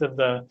strength of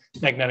the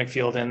magnetic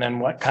field, and then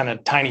what kind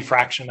of tiny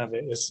fraction of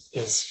it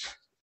is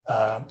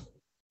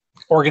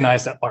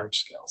organized at large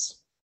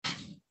scales.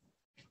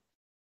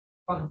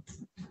 I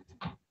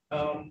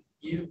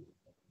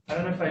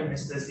don't know if I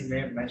missed this, you may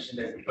have mentioned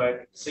it,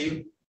 but so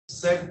you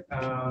said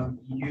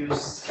you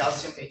use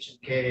calcium H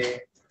and K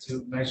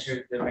to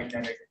measure the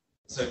magnetic,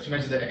 so to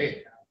measure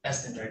the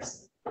S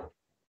index.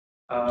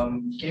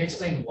 Can you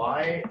explain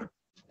why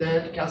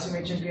the calcium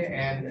H and K,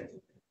 and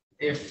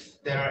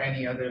if there are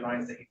any other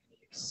lines that you can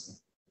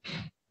use?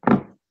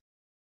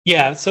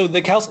 Yeah, so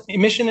the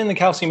emission in the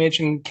calcium H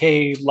and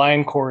K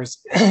line cores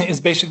is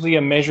basically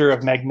a measure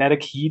of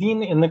magnetic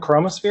heating in the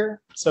chromosphere.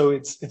 So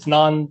it's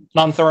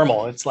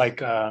non-thermal. It's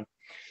like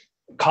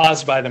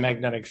caused by the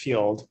magnetic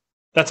field.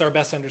 That's our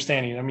best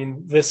understanding. I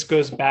mean, this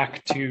goes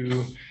back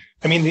to,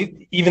 I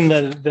mean, even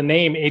the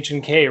name H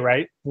and K,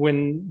 right?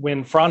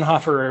 When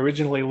Fraunhofer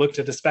originally looked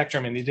at the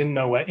spectrum and he didn't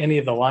know what any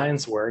of the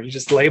lines were, he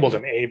just labeled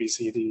them A, B,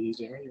 C, D,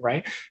 E,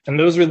 right? And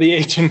those were the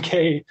H and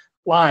K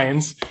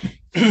lines.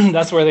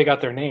 That's where they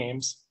got their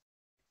names.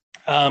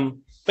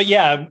 But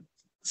yeah,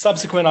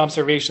 subsequent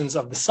observations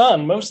of the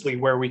sun, mostly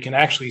where we can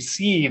actually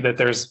see that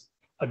there's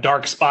a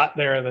dark spot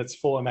there that's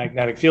full of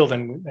magnetic field,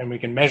 and we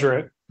can measure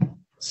it,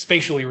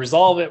 spatially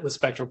resolve it with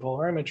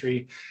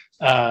spectropolarimetry.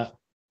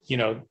 You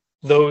know,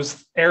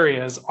 those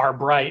areas are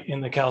bright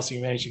in the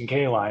calcium H and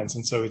K lines,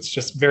 and so it's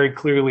just very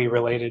clearly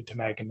related to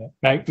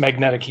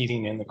magnetic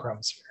heating in the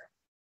chromosphere.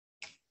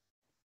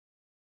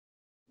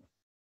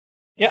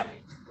 Yeah.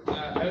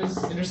 I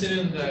was interested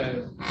in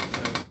the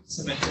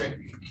symmetric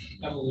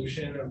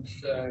evolution of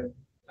the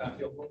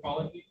field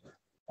morphology.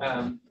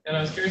 And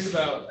I was curious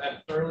about,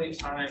 at early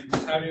times,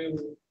 how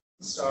do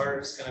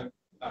stars kind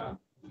of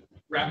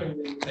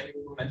rapidly lose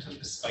angular momentum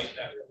despite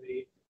that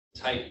really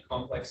tight,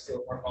 complex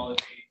field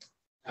morphology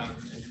in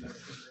the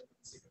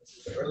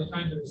sequences at early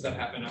times, or does that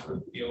happen after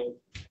the field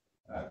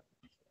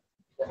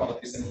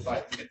morphology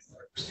simplified and gets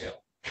larger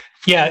scale?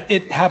 Yeah,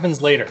 it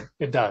happens later.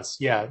 It does.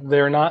 Yeah,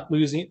 they're not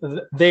losing.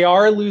 They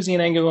are losing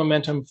angular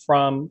momentum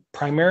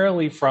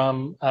primarily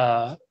from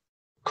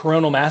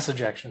coronal mass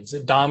ejections.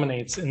 It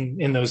dominates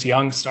in those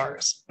young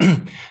stars.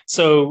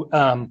 So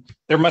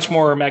they're much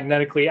more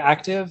magnetically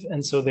active,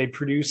 and so they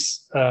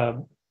produce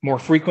more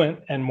frequent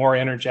and more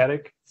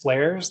energetic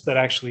flares that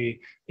actually,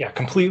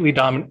 completely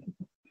dominate,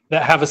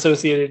 that have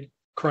associated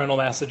coronal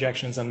mass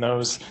ejections, and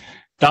those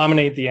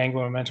dominate the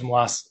angular momentum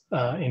loss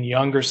in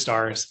younger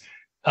stars.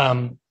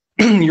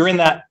 You're in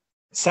that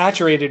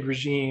saturated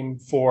regime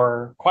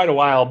for quite a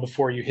while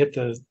before you hit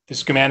the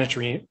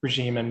schermanometry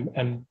regime,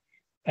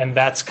 and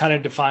that's kind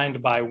of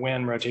defined by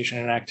when rotation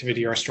and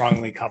activity are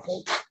strongly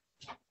coupled.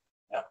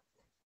 Yeah.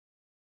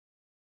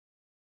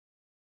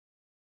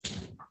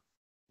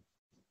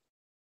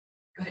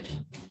 Go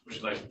ahead. Would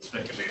you like to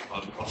speculate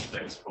on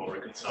prospects for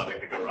reconciling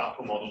the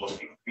Garapa model of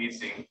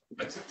increasing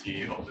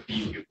complexity of the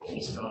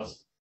BU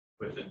stars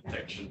with the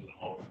detection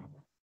of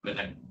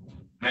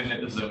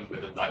magnetism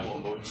with the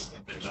dipole modes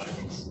in the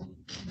giants?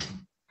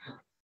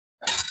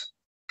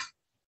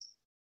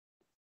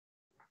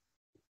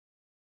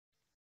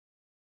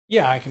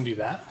 Yeah, I can do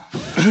that.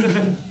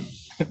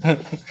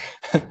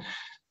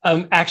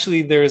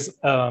 Actually, there's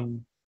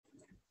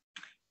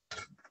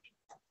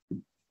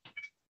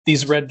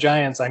these red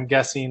giants, I'm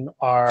guessing,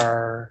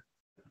 are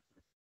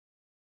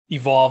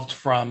evolved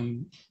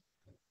from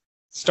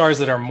stars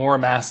that are more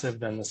massive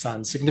than the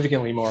sun,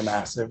 significantly more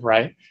massive,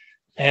 right?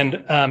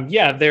 And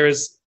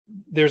there's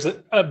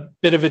a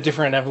bit of a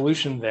different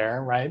evolution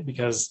there, right?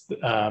 Because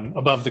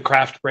above the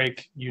Kraft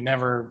break, you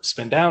never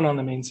spin down on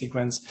the main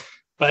sequence,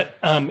 but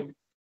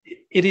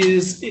it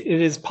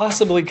is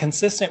possibly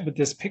consistent with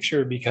this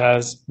picture,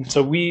 because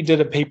so we did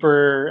a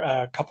paper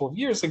a couple of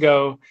years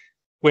ago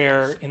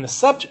where in the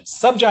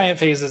subgiant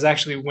phase is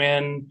actually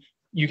when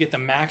you get the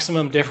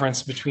maximum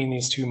difference between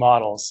these two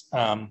models,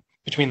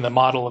 between the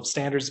model of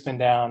standard spin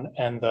down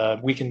and the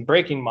weakened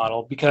braking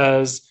model,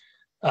 because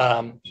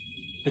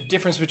the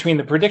difference between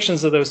the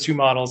predictions of those two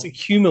models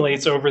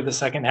accumulates over the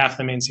second half of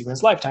the main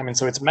sequence lifetime, and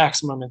so it's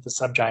maximum at the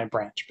subgiant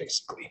branch,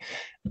 basically.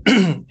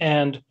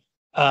 And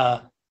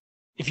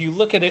if you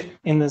look at it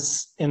in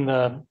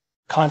the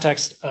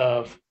context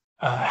of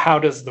how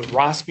does the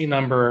Rossby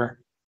number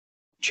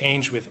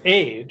change with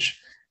age,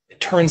 it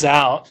turns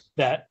out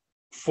that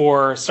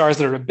for stars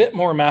that are a bit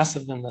more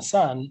massive than the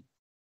sun,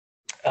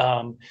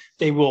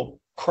 they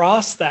will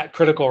cross that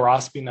critical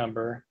Rossby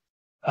number,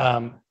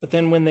 but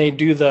then when they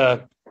do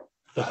the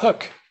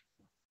hook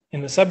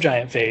in the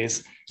subgiant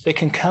phase, they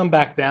can come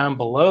back down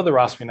below the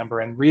Rossby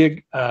number and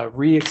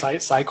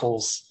re-excite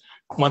cycles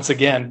once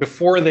again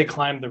before they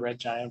climb the red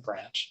giant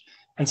branch.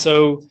 And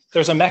so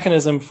there's a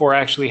mechanism for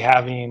actually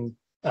having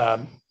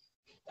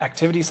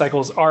activity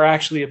cycles are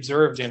actually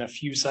observed in a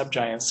few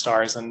subgiant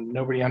stars, and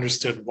nobody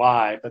understood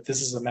why, but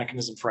this is a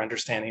mechanism for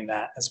understanding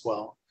that as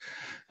well.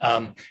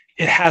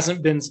 It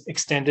hasn't been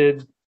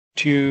extended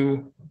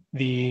to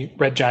the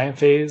red giant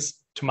phase,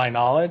 to my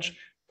knowledge,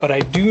 but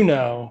I do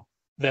know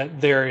that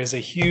there is a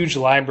huge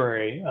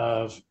library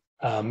of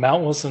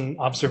Mount Wilson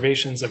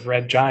observations of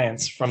red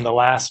giants from the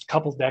last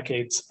couple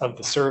decades of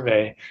the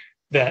survey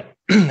that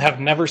have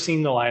never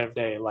seen the light of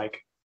day,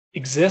 like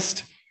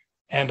exist.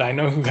 And I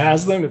know who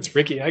has them. It's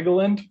Ricky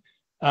Egeland.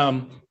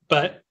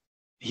 But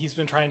he's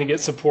been trying to get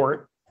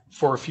support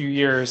for a few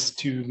years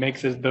to make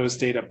those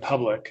data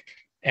public,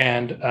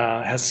 and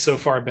has so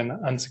far been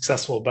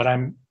unsuccessful. But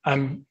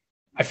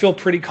I feel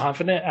pretty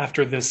confident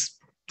after this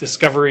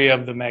discovery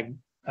of the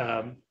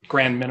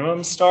grand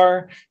minimum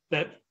star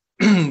that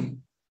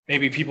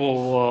maybe people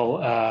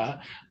will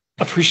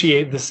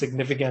appreciate the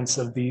significance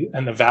of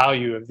and the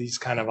value of these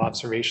kind of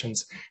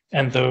observations,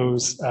 and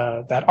those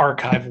that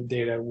archive of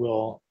data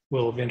will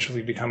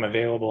eventually become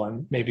available,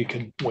 and maybe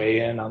could weigh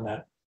in on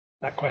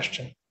that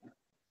question.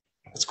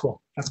 That's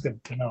cool. That's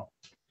good to know.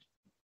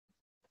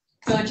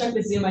 So I checked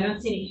the Zoom. I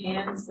don't see any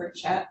hands for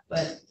chat,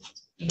 but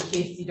in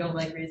case you don't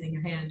like raising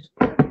your hand,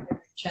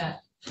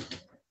 chat.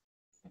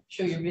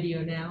 Show your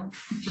video now.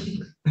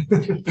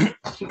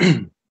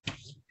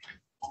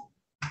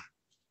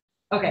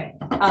 Okay,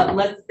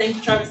 let's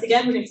thank Travis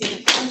again. We're going to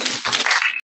take a